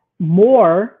got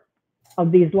more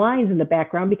of these lines in the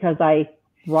background because I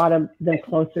brought them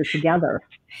closer together.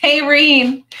 Hey,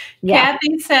 Reen. Yeah.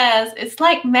 Kathy says, it's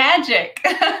like magic.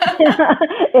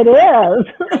 It is.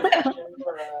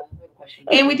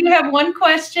 And we do have one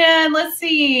question. Let's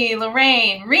see,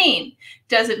 Lorraine. Reen,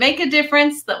 does it make a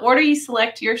difference the order you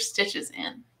select your stitches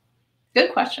in?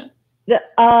 Good question.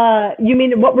 You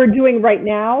mean what we're doing right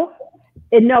now?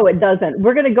 No, it doesn't.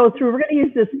 We're going to go through, we're going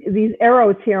to use these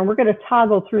arrows here, and we're going to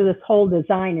toggle through this whole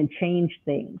design and change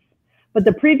things. But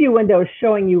the preview window is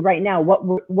showing you right now what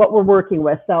we're working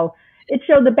with. So it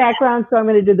showed the background, so I'm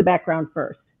going to do the background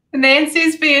first.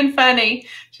 Nancy's being funny.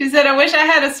 She said, I wish I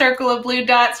had a circle of blue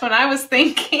dots when I was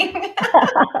thinking.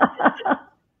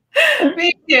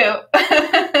 Me too.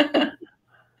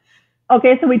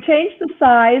 Okay, so we changed the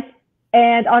size,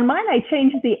 and on mine I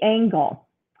changed the angle.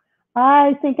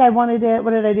 I think I wanted it,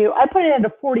 what did I do? I put it at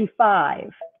a 45.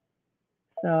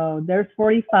 So there's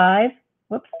 45.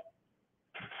 Whoops.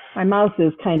 My mouse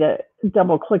is kind of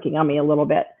double clicking on me a little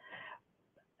bit.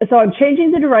 So I'm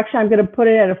changing the direction. I'm going to put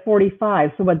it at a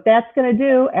 45. So what that's going to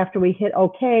do after we hit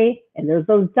OK, and there's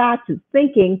those dots, it's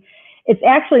thinking, it's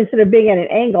actually, instead of being at an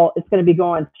angle, it's going to be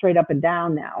going straight up and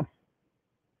down now.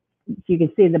 So you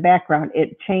can see in the background,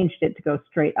 it changed it to go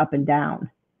straight up and down.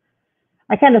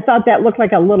 I kind of thought that looked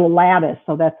like a little lattice,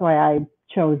 so that's why I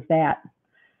chose that.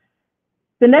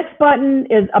 The next button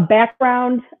is a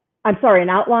background, I'm sorry, an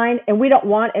outline, and we don't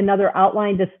want another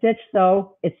outline to stitch,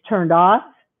 so it's turned off.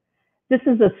 This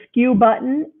is a skew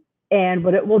button, and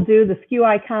what it will do, the skew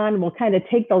icon will kind of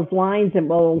take those lines and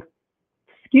will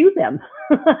skew them,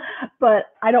 but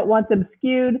I don't want them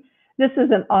skewed. This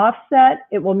is an offset.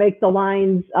 It will make the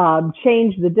lines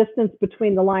change the distance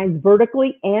between the lines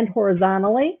vertically and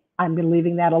horizontally. I'm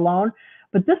leaving that alone.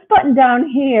 But this button down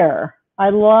here, I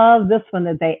love this one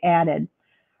that they added.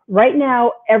 Right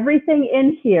now, everything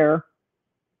in here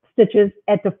stitches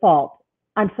at default.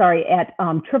 I'm sorry, at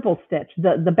triple stitch,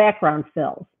 the background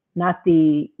fills, not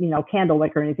the candle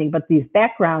wick or anything, but these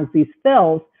backgrounds, these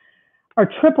fills are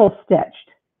triple stitched.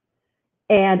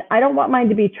 And I don't want mine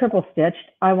to be triple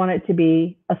stitched. I want it to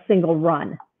be a single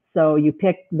run. So you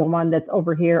pick the one that's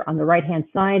over here on the right-hand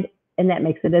side, and that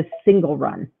makes it a single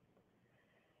run.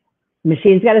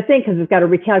 Machine's got to think because it's got to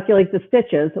recalculate the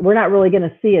stitches. We're not really going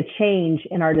to see a change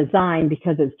in our design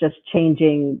because it's just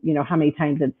changing, how many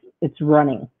times it's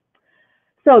running.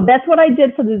 So that's what I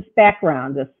did for this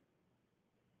background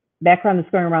that's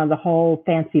going around the whole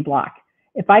fancy block.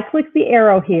 If I click the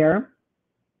arrow here,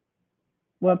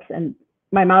 whoops, and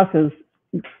my mouse is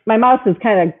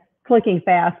kind of clicking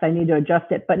fast. I need to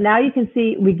adjust it. But now you can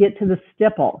see we get to the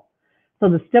stipple. So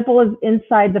the stipple is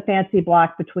inside the fancy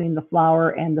block between the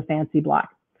flower and the fancy block.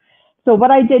 So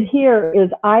what I did here is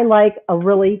I like a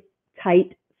really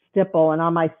tight stipple. And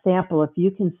on my sample, if you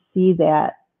can see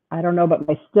that, I don't know, but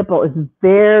my stipple is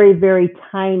very, very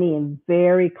tiny and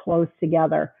very close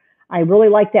together. I really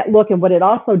like that look. And what it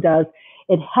also does,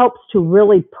 it helps to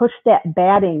really push that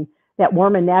batting, that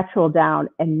warm and natural down,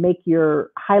 and make your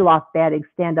high loft batting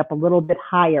stand up a little bit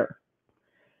higher.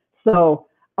 So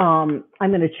I'm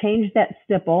going to change that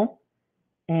stipple,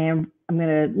 and I'm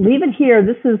going to leave it here.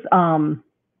 This is, let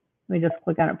me just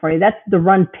click on it for you. That's the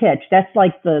run pitch. That's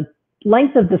like the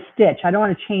length of the stitch. I don't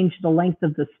want to change the length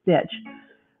of the stitch.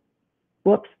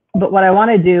 Whoops. But what I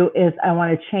want to do is I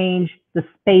want to change the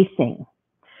spacing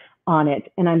on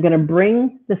it, and I'm going to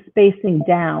bring the spacing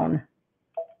down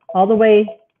all the way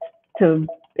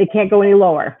it can't go any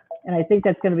lower. And I think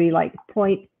that's going to be like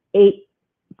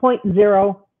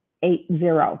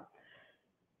 0.080.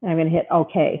 And I'm going to hit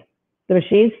OK. The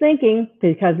machine's thinking,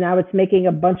 because now it's making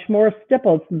a bunch more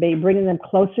stipples, bringing them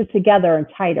closer together and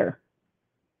tighter.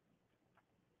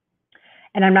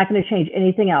 And I'm not going to change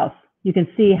anything else. You can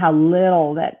see how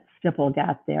little that stipple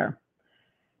got there.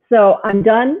 So I'm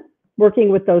done working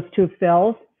with those two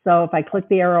fills. So if I click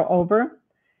the arrow over,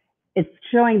 it's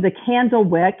showing the candle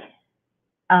wick.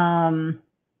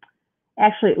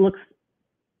 Actually, it looks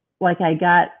like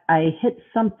I hit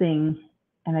something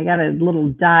and I got a little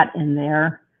dot in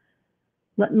there.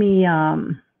 Let me,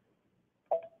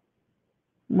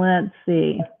 let's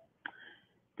see.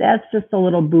 That's just a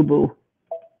little boo-boo.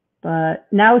 But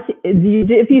now,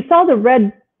 if you saw the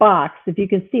red box, if you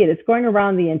can see it, it's going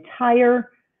around the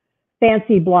entire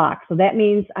fancy block. So that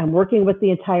means I'm working with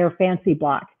the entire fancy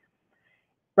block.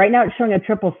 Right now it's showing a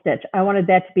triple stitch. I wanted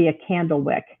that to be a candle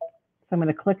wick. So I'm going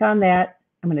to click on that.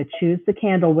 I'm going to choose the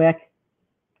candle wick,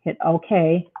 hit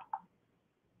OK.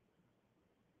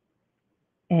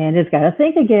 And it's got to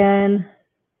think again.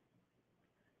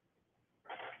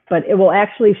 But it will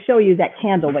actually show you that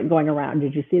candle wick going around.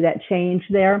 Did you see that change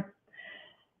there?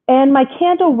 And my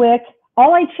candle wick,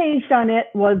 all I changed on it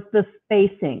was the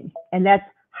spacing. And that's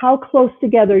how close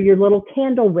together your little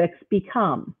candle wicks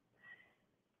become.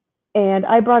 And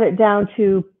I brought it down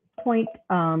to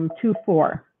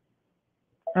 0.24.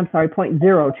 I'm sorry,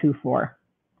 0.024.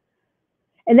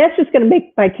 And that's just going to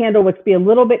make my candle wicks be a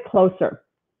little bit closer.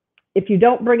 If you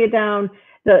don't bring it down,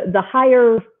 the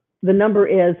higher the number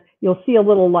is, you'll see a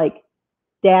little like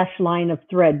dash line of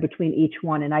thread between each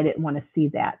one, and I didn't want to see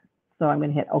that. So I'm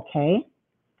going to hit OK.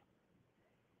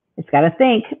 It's got to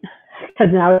think,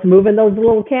 because now it's moving those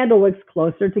little candle wicks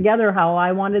closer together how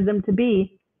I wanted them to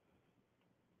be.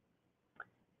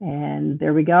 And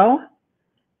there we go.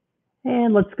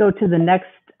 And let's go to the next,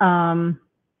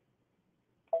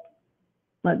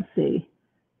 let's see.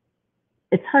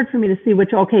 It's hard for me to see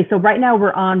which, okay, so right now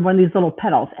we're on one of these little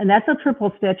petals, and that's a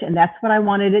triple stitch, and that's what I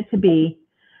wanted it to be.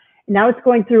 Now it's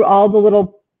going through all the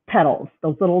little petals,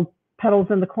 those little petals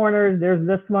in the corners. There's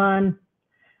this one.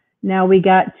 Now we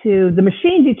got to, the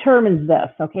machine determines this,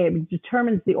 okay? It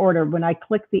determines the order when I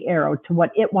click the arrow to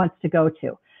what it wants to go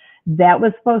to. That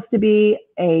was supposed to be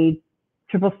a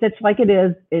triple stitch like it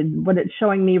is. What it's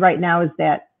showing me right now is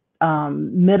that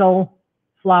middle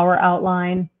flower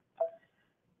outline.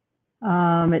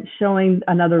 It's showing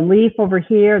another leaf over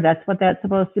here. That's what that's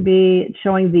supposed to be. It's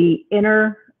showing the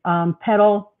inner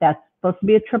petal. That's supposed to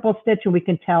be a triple stitch, and we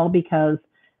can tell because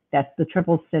that's the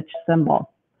triple stitch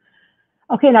symbol.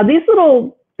 Okay, now these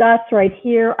little dots right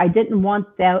here, I didn't want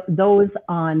those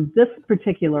on this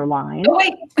particular line. Oh,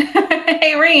 wait.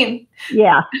 Hey, Reen.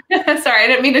 Yeah. Sorry, I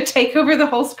didn't mean to take over the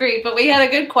whole screen, but we had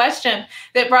a good question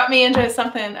that brought me into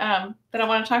something that I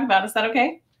want to talk about. Is that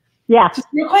okay? Yeah. Just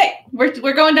real quick.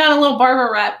 We're going down a little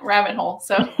barber rabbit hole.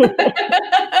 So,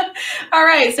 all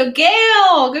right. So,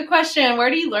 Gail, good question. Where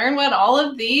do you learn what all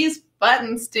of these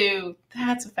buttons do?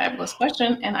 That's a fabulous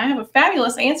question, and I have a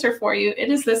fabulous answer for you.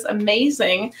 It is this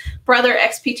amazing Brother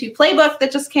XP2 playbook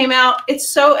that just came out. It's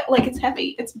so, like, it's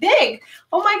heavy. It's big.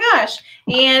 Oh my gosh.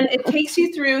 And it takes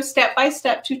you through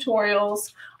step-by-step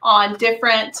tutorials on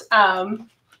different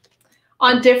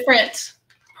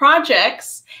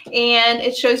projects, and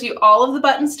it shows you all of the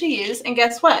buttons to use. And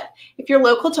guess what? If you're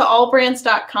local to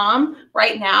allbrands.com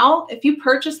right now, if you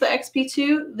purchase the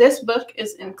XP2, this book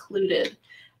is included.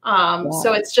 Wow.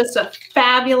 So it's just a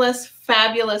fabulous,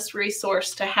 fabulous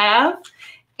resource to have.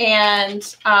 And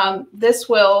this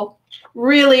will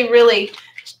really, really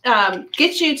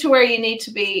get you to where you need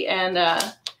to be and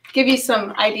give you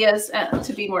some ideas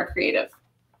to be more creative.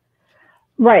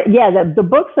 Right. Yeah. The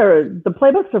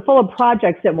playbooks are full of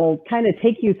projects that will kind of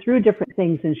take you through different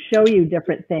things and show you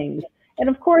different things. And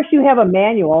of course you have a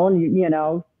manual and, you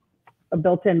know, a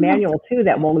built-in manual too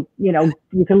that will, you know,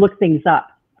 you can look things up.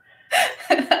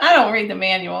 I don't read the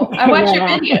manual. I watch your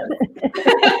videos.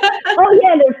 Oh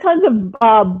yeah, there's tons of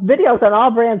videos on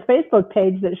AllBrands Facebook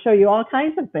page that show you all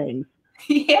kinds of things.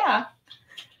 Yeah.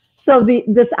 So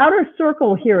this outer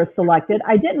circle here is selected.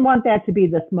 I didn't want that to be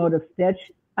this motif stitch.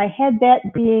 I had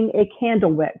that being a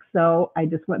candle wick. So I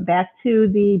just went back to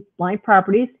the blind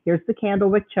properties. Here's the candle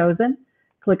wick chosen.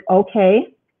 Click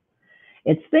OK.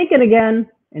 It's thinking again,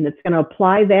 and it's going to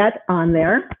apply that on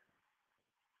there.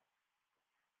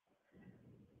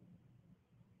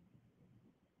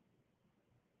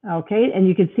 Okay, and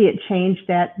you can see it changed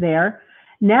that there.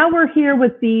 Now we're here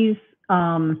with these,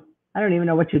 I don't even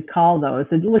know what you'd call those.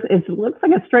 It looks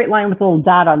like a straight line with a little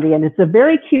dot on the end. It's a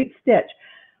very cute stitch.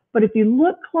 But if you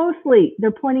look closely,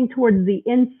 they're pointing towards the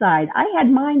inside. I had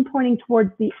mine pointing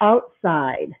towards the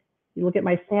outside. You look at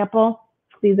my sample,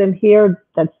 see them here,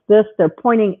 that's this, they're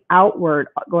pointing outward,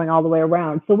 going all the way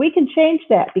around. So we can change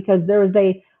that because there is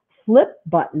a flip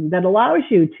button that allows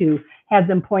you to have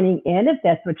them pointing in if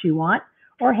that's what you want,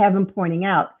 or have them pointing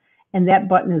out. And that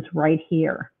button is right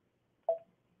here.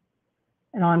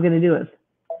 And all I'm going to do is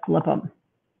flip them.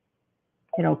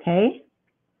 Hit OK.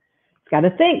 It's got to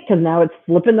think because now it's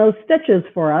flipping those stitches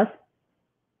for us.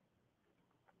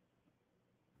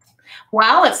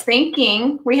 While it's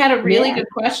thinking, we had a really good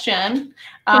question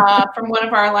from one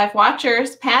of our live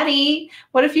watchers. Patty,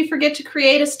 what if you forget to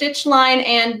create a stitch line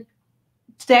and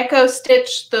deco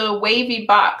stitch the wavy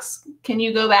box? Can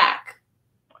you go back?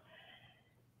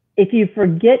 If you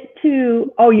forget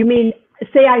to, oh, you mean,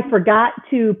 say I forgot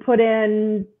to put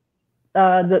in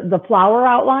the flower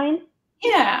outline?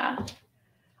 Yeah.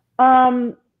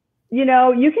 You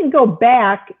know, you can go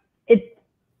back.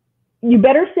 You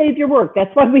better save your work. That's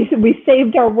why we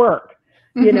saved our work.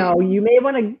 Mm-hmm. You know, you may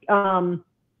want to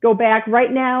go back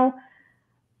right now.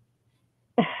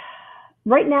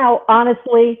 Right now,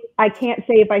 honestly, I can't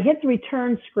say if I hit the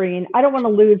return screen, I don't want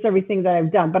to lose everything that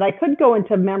I've done, but I could go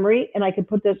into memory and I could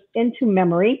put this into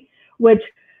memory, which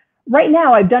right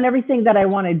now I've done everything that I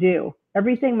want to do.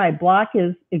 Everything, my block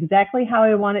is exactly how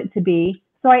I want it to be.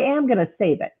 So I am going to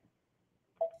save it.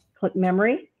 Click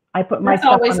memory. I put my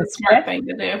stuff on the That's always a smart thing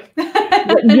to do.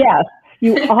 Yes,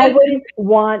 you always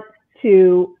want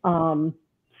to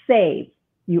save.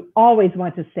 You always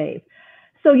want to save.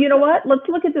 So you know what? Let's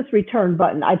look at this return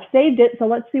button. I've saved it, so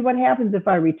let's see what happens if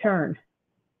I return.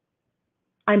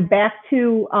 I'm back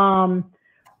to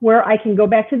where I can go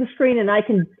back to the screen and I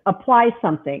can apply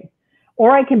something,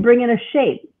 or I can bring in a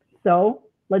shape. So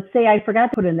let's say I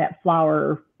forgot to put in that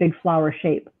flower, big flower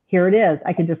shape. Here it is.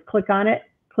 I can just click on it,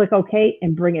 click OK,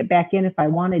 and bring it back in if I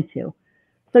wanted to.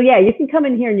 So yeah, you can come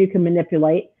in here and you can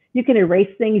manipulate. You can erase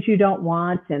things you don't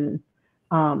want, and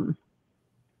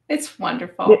it's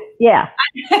wonderful. Yeah.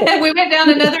 We went down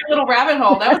another little rabbit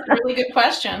hole. That was a really good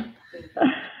question.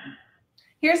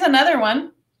 Here's another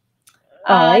one.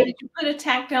 Right. Did you put a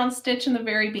tack down stitch in the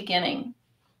very beginning?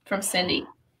 From Cindy.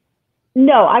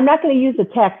 No, I'm not going to use a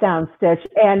tack down stitch.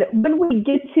 And when we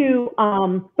get to,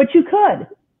 but you could,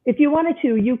 if you wanted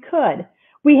to, you could.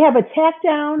 We have a tack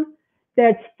down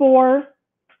that's for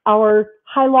our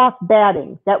high loft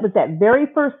batting. That was that very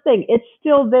first thing. It's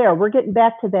still there. We're getting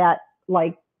back to that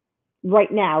like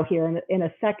right now here in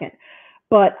a second.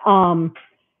 But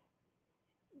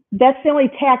that's the only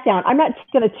tack down. I'm not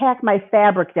going to tack my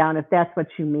fabric down if that's what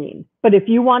you mean. But if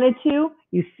you wanted to,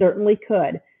 you certainly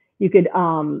could. You could,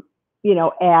 you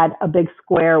know, add a big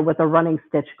square with a running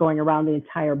stitch going around the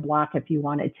entire block if you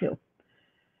wanted to.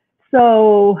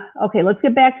 So, okay, let's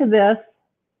get back to this.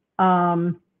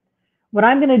 What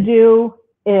I'm going to do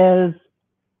is,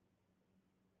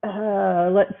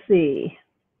 let's see.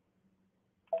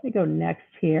 Let me go next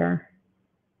here.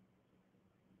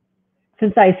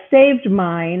 Since I saved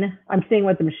mine, I'm seeing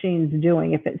what the machine's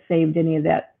doing, if it saved any of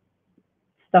that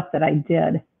stuff that I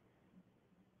did.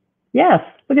 Yes,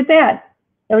 look at that.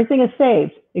 Everything is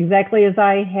saved exactly as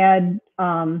I had,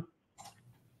 you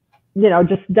know,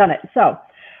 just done it. So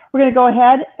we're going to go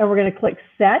ahead and we're going to click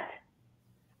set.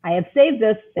 I have saved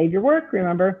this, save your work,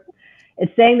 remember.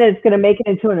 It's saying that it's going to make it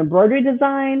into an embroidery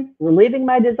design. We're leaving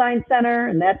my design center,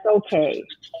 and that's okay.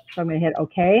 So I'm going to hit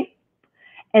okay.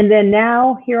 And then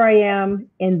now here I am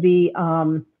in the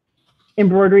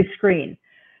embroidery screen.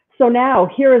 So now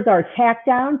here is our tack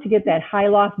down to get that high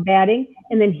loft batting.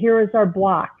 And then here is our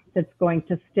block that's going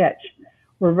to stitch.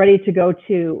 We're ready to go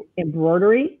to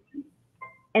embroidery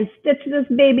and stitch this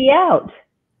baby out.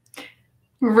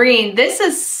 Reen, this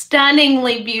is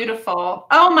stunningly beautiful.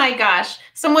 Oh my gosh.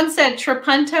 Someone said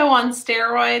Trapunto on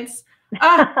steroids.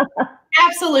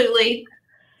 Absolutely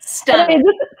stunning. I mean,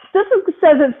 this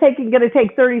says it's going to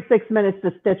take 36 minutes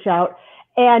to stitch out.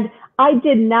 And I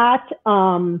did not,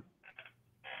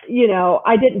 you know,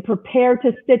 I didn't prepare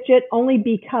to stitch it only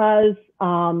because,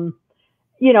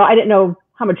 you know, I didn't know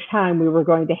how much time we were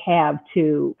going to have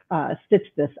to stitch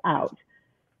this out.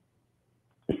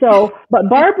 So, but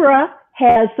Barbara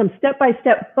has some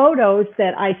step-by-step photos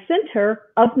that I sent her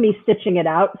of me stitching it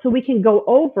out, so we can go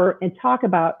over and talk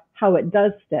about how it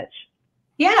does stitch.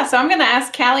 Yeah, so I'm going to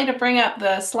ask Callie to bring up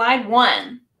the slide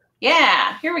 1.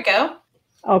 Yeah, here we go.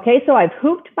 Okay, so I've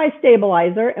hooped my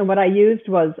stabilizer, and what I used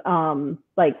was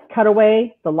like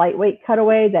cutaway, the lightweight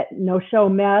cutaway, that no-show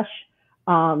mesh.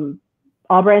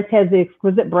 AllBrands has the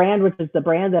Exquisite brand, which is the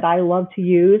brand that I love to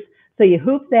use. So you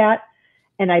hoop that,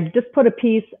 and I just put a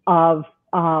piece of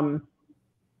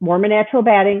Warm and Natural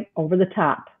batting over the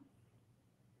top.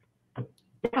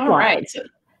 All right.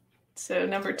 So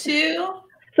number 2.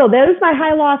 So there's my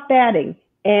high loft batting.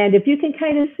 And if you can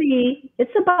kind of see,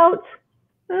 it's about,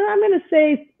 I'm going to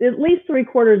say at least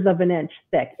 3/4 of an inch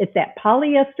thick. It's that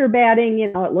polyester batting,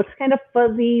 you know, it looks kind of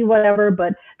fuzzy, whatever,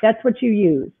 but that's what you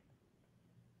use.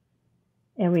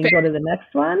 And we can go to the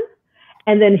next one.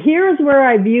 And then here's where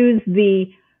I've used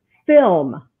the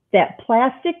film, that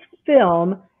plastic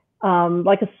film,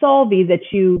 like a solvay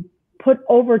that you put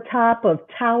over top of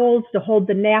towels to hold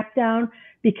the nap down,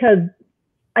 because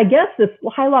I guess this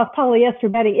high loft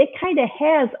polyester batting, it kind of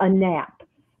has a nap,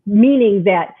 meaning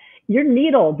that your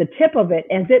needle, the tip of it,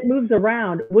 as it moves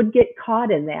around, would get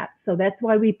caught in that. So that's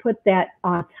why we put that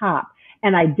on top.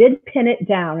 And I did pin it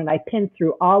down, and I pinned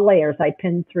through all layers. I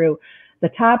pinned through the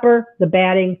topper, the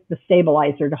batting, the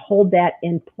stabilizer to hold that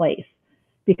in place.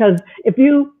 Because if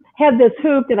you have this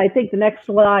hooped, and I think the next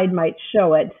slide might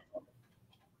show it.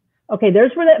 Okay,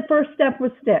 there's where that first step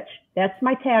was stitched. That's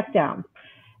my tack down.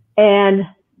 And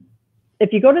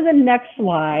if you go to the next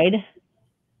slide,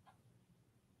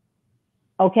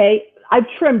 okay, I've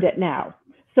trimmed it now.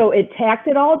 So it tacked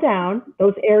it all down,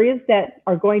 those areas that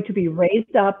are going to be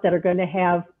raised up, that are going to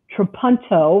have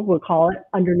trapunto, we'll call it,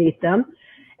 underneath them.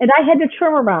 And I had to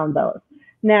trim around those.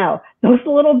 Now, those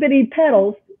little bitty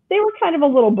petals, they were kind of a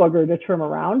little booger to trim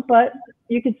around, but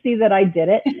you can see that I did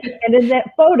it. And in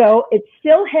that photo, it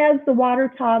still has the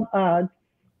water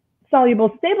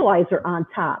soluble stabilizer on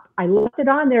top. I left it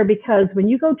on there because when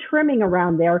you go trimming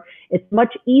around there, it's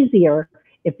much easier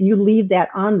if you leave that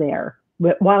on there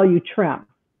while you trim.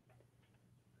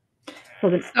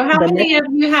 So how many of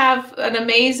you have an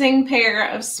amazing pair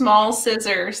of small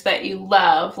scissors that you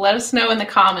love? Let us know in the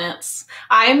comments.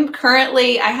 I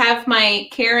have my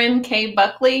Karen K.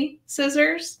 Buckley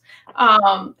scissors,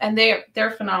 and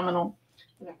they're phenomenal.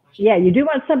 Yeah, you do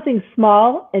want something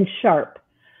small and sharp.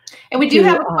 And we do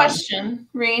have a question,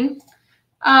 Reen.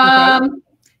 Okay.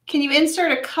 Can you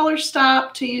insert a color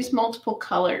stop to use multiple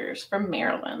colors from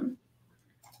Marilyn?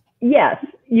 Yes,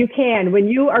 you can. When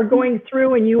you are going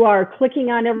through and you are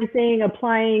clicking on everything,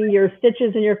 applying your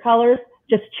stitches and your colors,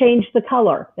 just change the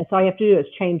color. That's all you have to do is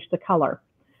change the color.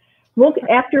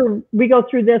 After we go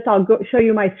through this, I'll show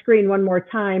you my screen one more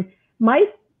time. My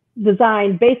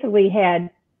design basically had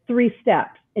 3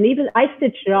 steps, and even I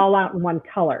stitched it all out in one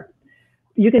color.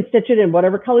 You can stitch it in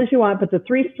whatever colors you want, but the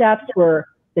 3 steps were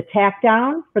the tack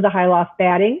down for the high loft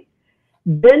batting.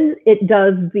 Then it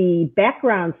does the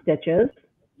background stitches,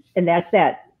 and that's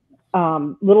that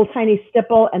little tiny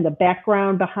stipple and the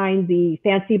background behind the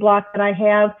fancy block that I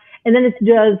have. And then it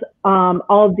does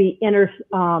all of the inner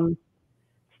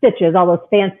stitches, all those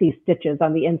fancy stitches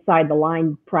on the inside, the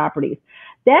line properties.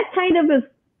 That kind of is,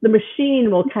 the machine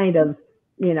will kind of,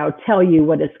 you know, tell you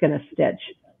what it's going to stitch.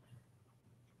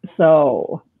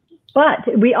 So,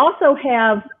 but we also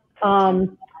have,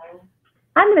 I'm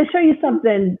going to show you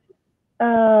something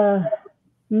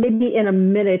maybe in a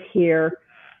minute here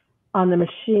on the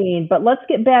machine, but let's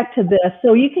get back to this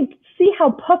so you can see how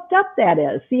puffed up that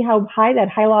is. See how high that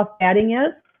high loft batting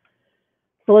is?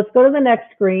 So let's go to the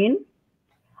next screen.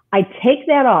 I take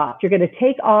that off. You're going to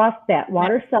take off that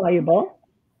water soluble,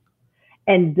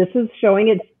 and this is showing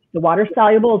it. The water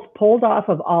soluble is pulled off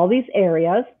of all these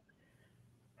areas.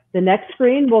 The next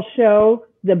screen will show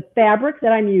the fabric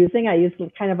that I'm using. I used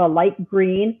kind of a light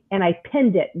green, and I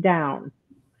pinned it down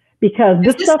because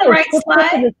this stuff is put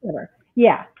up in the center.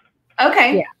 Yeah.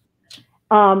 Okay.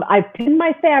 Yeah. I've pinned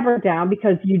my fabric down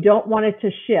because you don't want it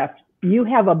to shift. You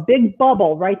have a big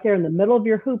bubble right there in the middle of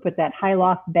your hoop with that high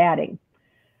loft batting.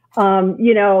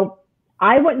 You know,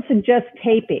 I wouldn't suggest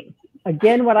taping.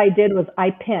 Again, what I did was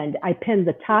I pinned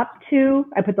the top 2.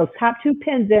 I put those top 2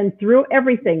 pins in through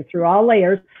everything, through all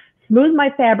layers, smoothed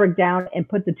my fabric down, and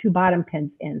put the 2 bottom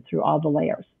pins in through all the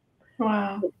layers.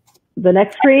 Wow. The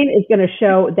next screen is going to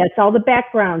show that's all the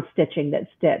background stitching that's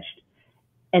stitched.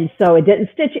 And so it didn't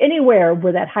stitch anywhere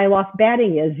where that high loft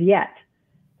batting is yet.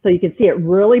 So you can see it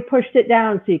really pushed it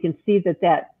down. So you can see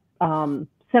that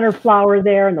center flower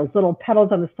there and those little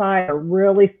petals on the side are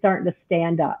really starting to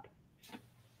stand up.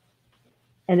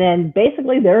 And then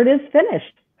basically there it is,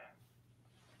 finished.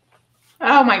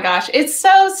 Oh my gosh, it's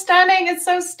so stunning. It's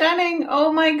so stunning.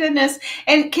 Oh my goodness.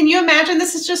 And can you imagine,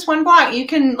 this is just one block. You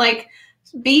can like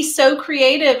be so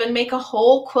creative and make a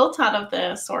whole quilt out of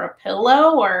this, or a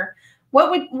pillow, or what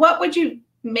would you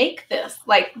make this?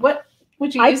 Like, what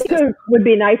would you use this? I think it would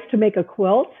be nice to make a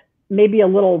quilt, maybe a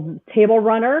little table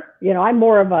runner. You know, I'm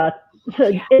more of a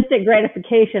instant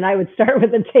gratification. I would start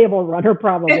with a table runner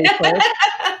probably first.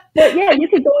 But yeah, you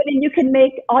could go in and you can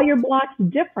make all your blocks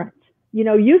different. You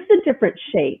know, use the different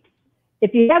shapes.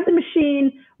 If you have the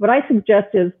machine, what I suggest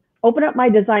is open up my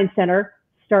design center,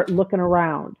 start looking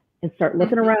around and start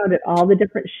looking around at all the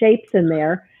different shapes in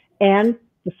there and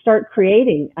to start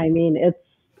creating. I mean,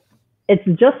 it's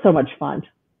just so much fun.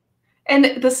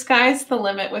 And the sky's the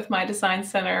limit with my design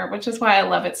center, which is why I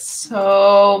love it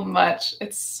so much.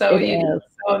 It's so unique,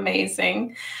 so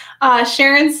amazing.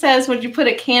 Sharon says, would you put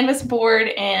a canvas board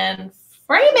and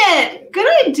frame it? Good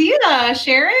idea,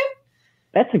 Sharon.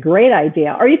 That's a great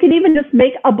idea. Or you can even just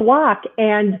make a block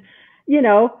and, you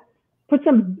know, put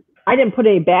some, I didn't put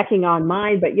any backing on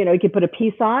mine, but, you know, you could put a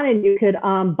piece on and you could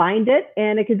bind it,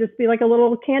 and it could just be like a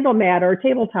little candle mat or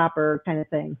table topper kind of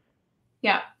thing.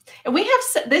 Yeah. And we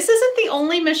have, this isn't the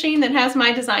only machine that has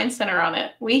my design center on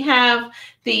it. We have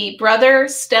the Brother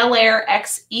Stellaire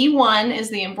XE1 is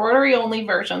the embroidery only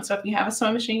version. So if you have a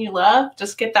sewing machine you love,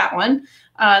 just get that one.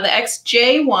 The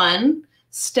XJ1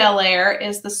 Stellaire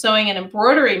is the sewing and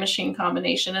embroidery machine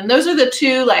combination. And those are the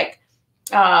two, like,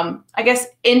 I guess,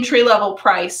 entry-level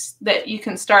price that you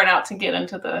can start out to get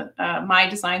into the My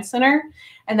Design Center.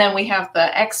 And then we have the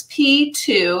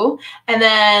XP2, and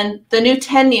then the new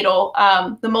 10 needle,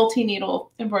 the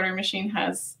multi-needle embroidery machine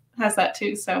has that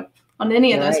too. So on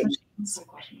any of those machines.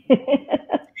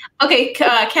 Okay,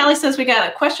 Callie says we got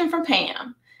a question from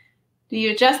Pam. Do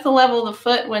you adjust the level of the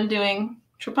foot when doing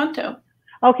trapunto?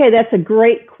 Okay, that's a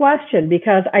great question,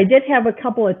 because I did have a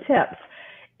couple of tips.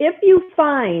 If you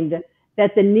find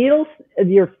that the needle of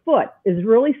your foot is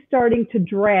really starting to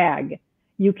drag,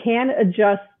 you can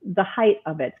adjust the height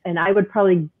of it. And I would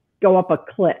probably go up a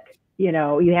click. You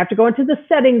know, you have to go into the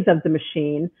settings of the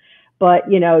machine, but,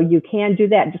 you know, you can do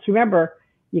that. Just remember,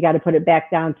 you got to put it back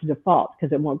down to default,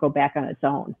 because it won't go back on its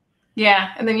own.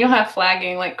 Yeah, and then you'll have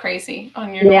flagging like crazy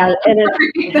on your. Yeah, and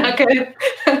it's not good.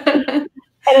 And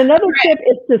another tip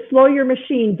is to slow your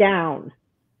machine down,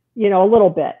 you know, a little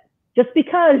bit, just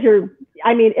because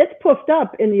I mean, it's puffed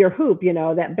up in your hoop, you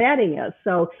know, that batting is.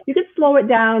 So you could slow it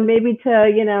down maybe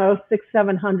to, you know,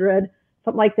 600-700,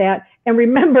 something like that. And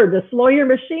remember, to slow your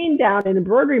machine down in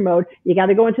embroidery mode, you got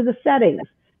to go into the settings.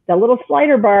 The little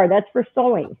slider bar, that's for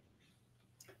sewing.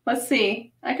 Let's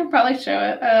see. I can probably show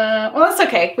it. Well, that's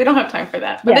okay. We don't have time for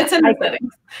that, but it's in the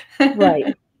settings.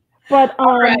 Right. But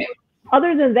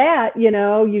other than that, you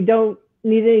know, you don't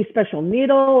need any special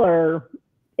needle or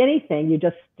anything. You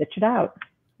just stitch it out.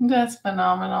 That's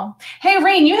phenomenal. Hey,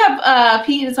 Reen, you have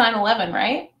PE Design 11,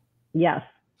 right? Yes.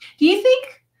 Do you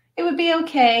think it would be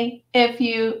okay if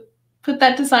you put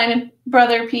that design in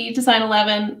Brother PE Design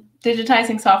 11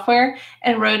 digitizing software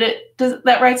and wrote it?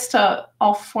 That writes to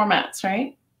all formats,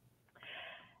 right?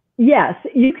 Yes.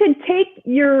 You can take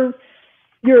your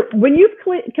when you've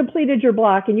completed your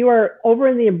block and you are over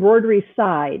in the embroidery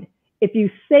side, if you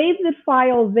save the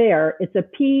file there, it's a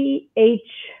PHX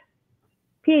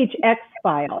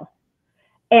file,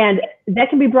 and that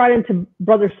can be brought into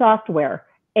Brother software,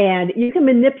 and you can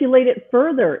manipulate it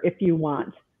further if you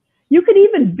want. You could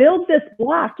even build this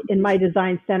block in My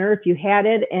Design Center if you had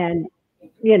it and,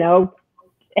 you know,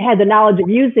 had the knowledge of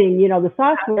using, you know, the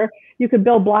software. You could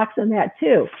build blocks in that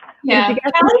too. Yeah,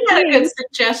 Callie had a good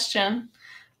suggestion.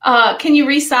 Can you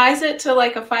resize it to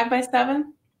like a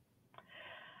 5x7?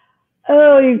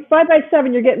 Oh,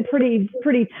 5x7, you're getting pretty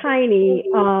tiny.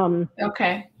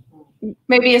 Okay,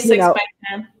 maybe a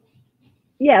 6x10.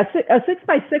 Yeah, a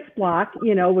 6x6 block,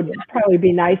 you know, would probably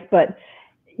be nice. But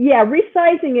yeah,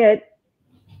 resizing it.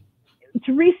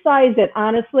 To resize it,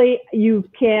 honestly, you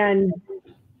can,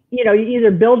 you know, you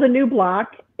either build a new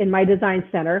block in My Design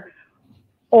Center,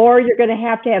 or you're going to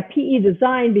have PE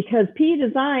Design, because PE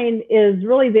Design is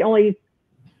really the only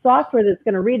software that's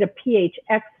going to read a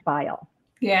PHX file.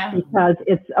 Yeah. Because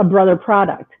it's a Brother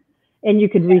product, and you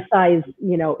could resize,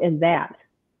 you know, in that.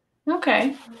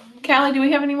 Okay. Callie, do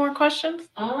we have any more questions?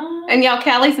 And y'all,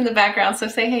 Callie's in the background, so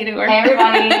say hey to her. Hey,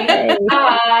 everybody. Hey.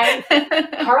 Hi.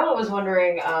 Carla was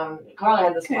wondering, Carla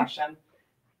had this question.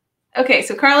 Okay,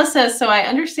 so Carla says, so I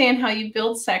understand how you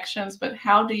build sections, but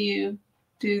how do you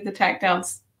do the tack down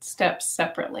steps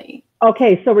separately?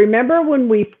 Okay, so remember when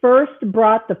we first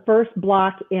brought the first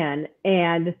block in,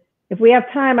 and if we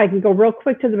have time, I can go real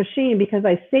quick to the machine because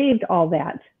I saved all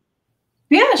that.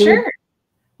 Yeah, sure.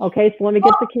 Okay, so let me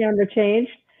get the camera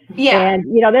changed. Yeah. And,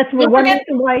 you know, that's one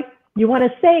reason why you want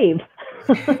to save.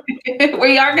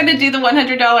 We are going to do the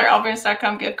 $100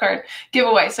 AllBrands.com gift card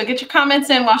giveaway. So get your comments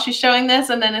in while she's showing this,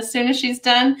 and then as soon as she's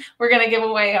done, we're going to give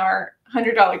away our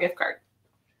 $100 gift card.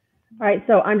 All right,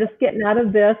 so I'm just getting out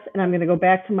of this, and I'm going to go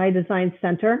back to My Design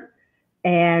Center.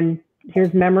 And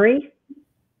here's memory.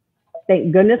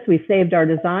 Thank goodness we saved our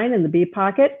design in the B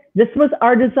pocket. This was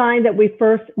our design that we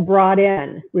first brought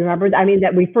in. Remember, I mean,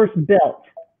 that we first built.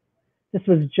 This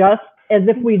was just as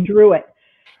if we drew it.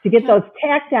 To get those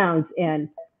tack downs in,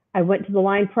 I went to the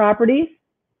line properties.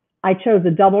 I chose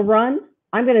a double run.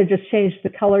 I'm going to just change the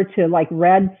color to like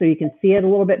red so you can see it a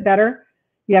little bit better.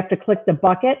 You have to click the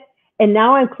bucket. And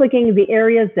now I'm clicking the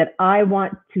areas that I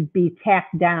want to be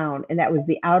tacked down. And that was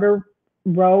the outer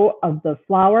row of the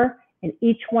flower and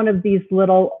each one of these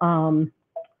little, what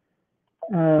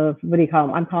do you call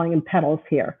them? I'm calling them petals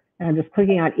here. And I'm just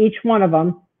clicking on each one of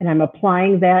them and I'm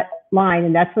applying that line,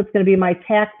 and that's what's going to be my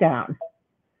tack down.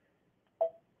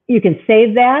 You can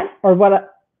save that, or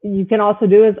what you can also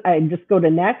do is I just go to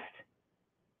next.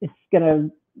 It's gonna,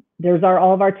 there's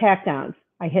all of our tack downs.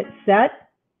 I hit set,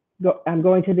 I'm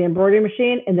going to the embroidery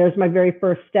machine, and there's my very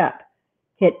first step.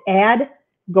 Hit add,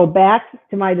 go back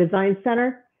to my design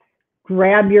center,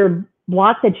 grab your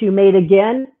block that you made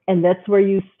again, and that's where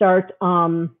you start,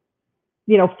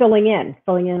 you know, filling in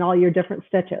all your different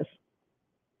stitches.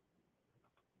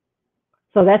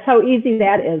 So that's how easy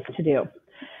that is to do.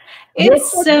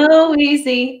 It's so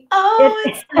easy. Oh,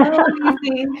 it's so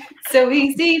easy. So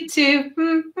easy to,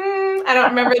 I don't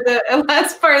remember the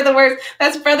last part of the words.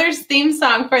 That's Brother's theme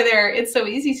song for their It's So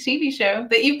Easy TV show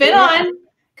that you've been on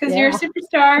because you're a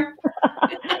superstar.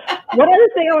 One other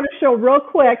thing I want to show real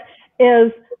quick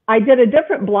is I did a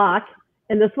different block,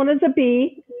 and this one is a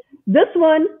bee. This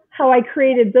one, how I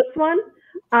created this one,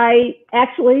 I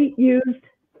actually used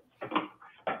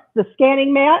the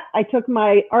scanning mat. I took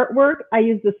my artwork, I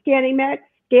used the scanning mat,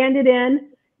 scanned it in,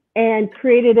 and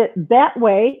created it that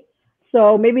way.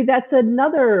 So maybe that's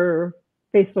another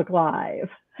Facebook Live.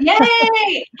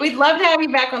 Yay! We'd love to have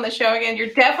you back on the show again. You're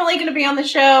definitely going to be on the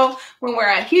show when we're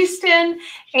at Houston,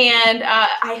 and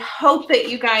I hope that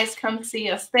you guys come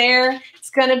see us there. It's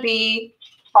going to be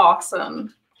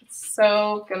awesome. It's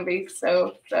so going to be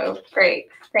so great.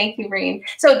 Thank you, Reen.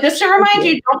 So just to remind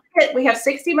you, don't forget, we have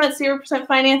 60 months, 0%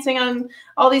 financing on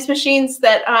all these machines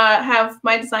that have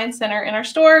My Design Center in our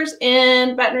stores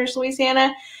in Baton Rouge,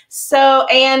 Louisiana. So,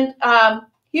 and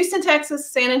Houston,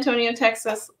 Texas, San Antonio,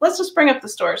 Texas. Let's just bring up the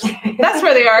stores. That's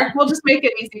where they are. We'll just make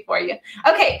it easy for you.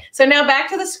 Okay, so now back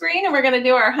to the screen, and we're going to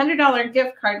do our $100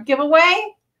 gift card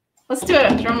giveaway. Let's do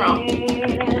it. Drum roll.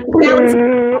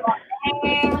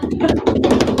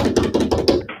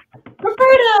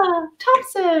 Roberta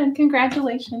Thompson,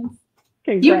 congratulations.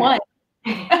 Congrats. You won.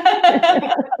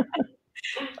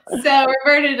 So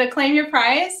Roberta, to claim your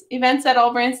prize,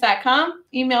 events@allbrands.com.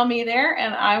 Email me there,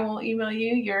 and I will email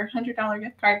you your $100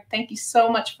 gift card. Thank you so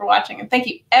much for watching, and thank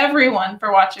you everyone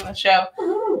for watching the show.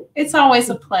 It's always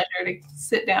a pleasure to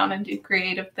sit down and do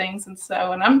creative things and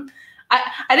sew. And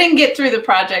I didn't get through the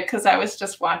project because I was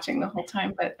just watching the whole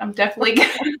time, but I'm definitely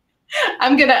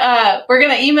we're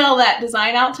gonna email that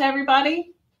design out to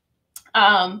everybody.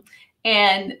 I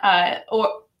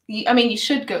mean, you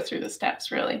should go through the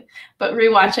steps really, but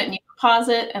rewatch it and you can pause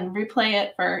it and replay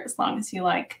it for as long as you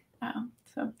like.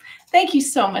 So thank you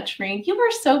so much, Reen. You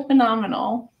were so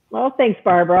phenomenal. Well, thanks,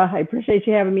 Barbara. I appreciate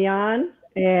you having me on,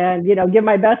 and, you know, give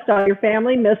my best to your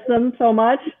family. Miss them so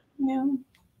much.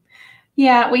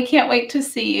 Yeah, we can't wait to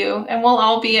see you, and we'll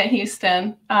all be at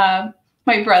Houston.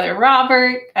 My brother,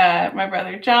 Robert, my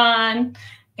brother, John,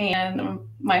 and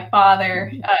my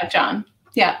father, John.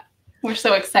 Yeah. We're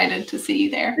so excited to see you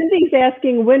there. Cindy's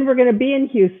asking when we're going to be in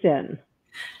Houston.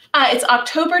 It's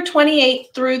October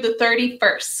 28th through the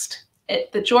 31st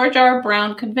at the George R.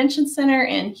 Brown Convention Center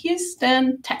in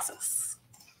Houston, Texas.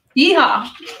 Yeehaw.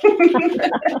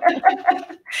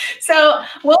 So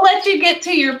we'll let you get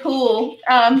to your pool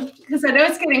because I know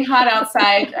it's getting hot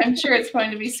outside. I'm sure it's going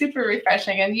to be super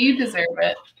refreshing, and you deserve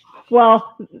it.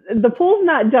 Well, the pool's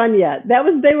not done yet.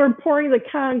 They were pouring the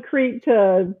concrete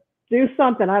to do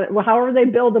something. However they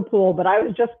build a pool, but I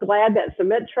was just glad that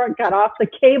cement truck got off the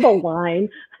cable line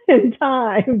in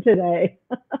time today.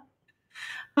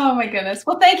 Oh my goodness.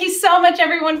 Well, thank you so much,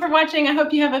 everyone, for watching. I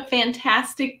hope you have a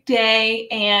fantastic day,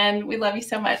 and we love you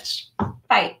so much.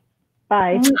 Bye.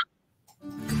 Bye.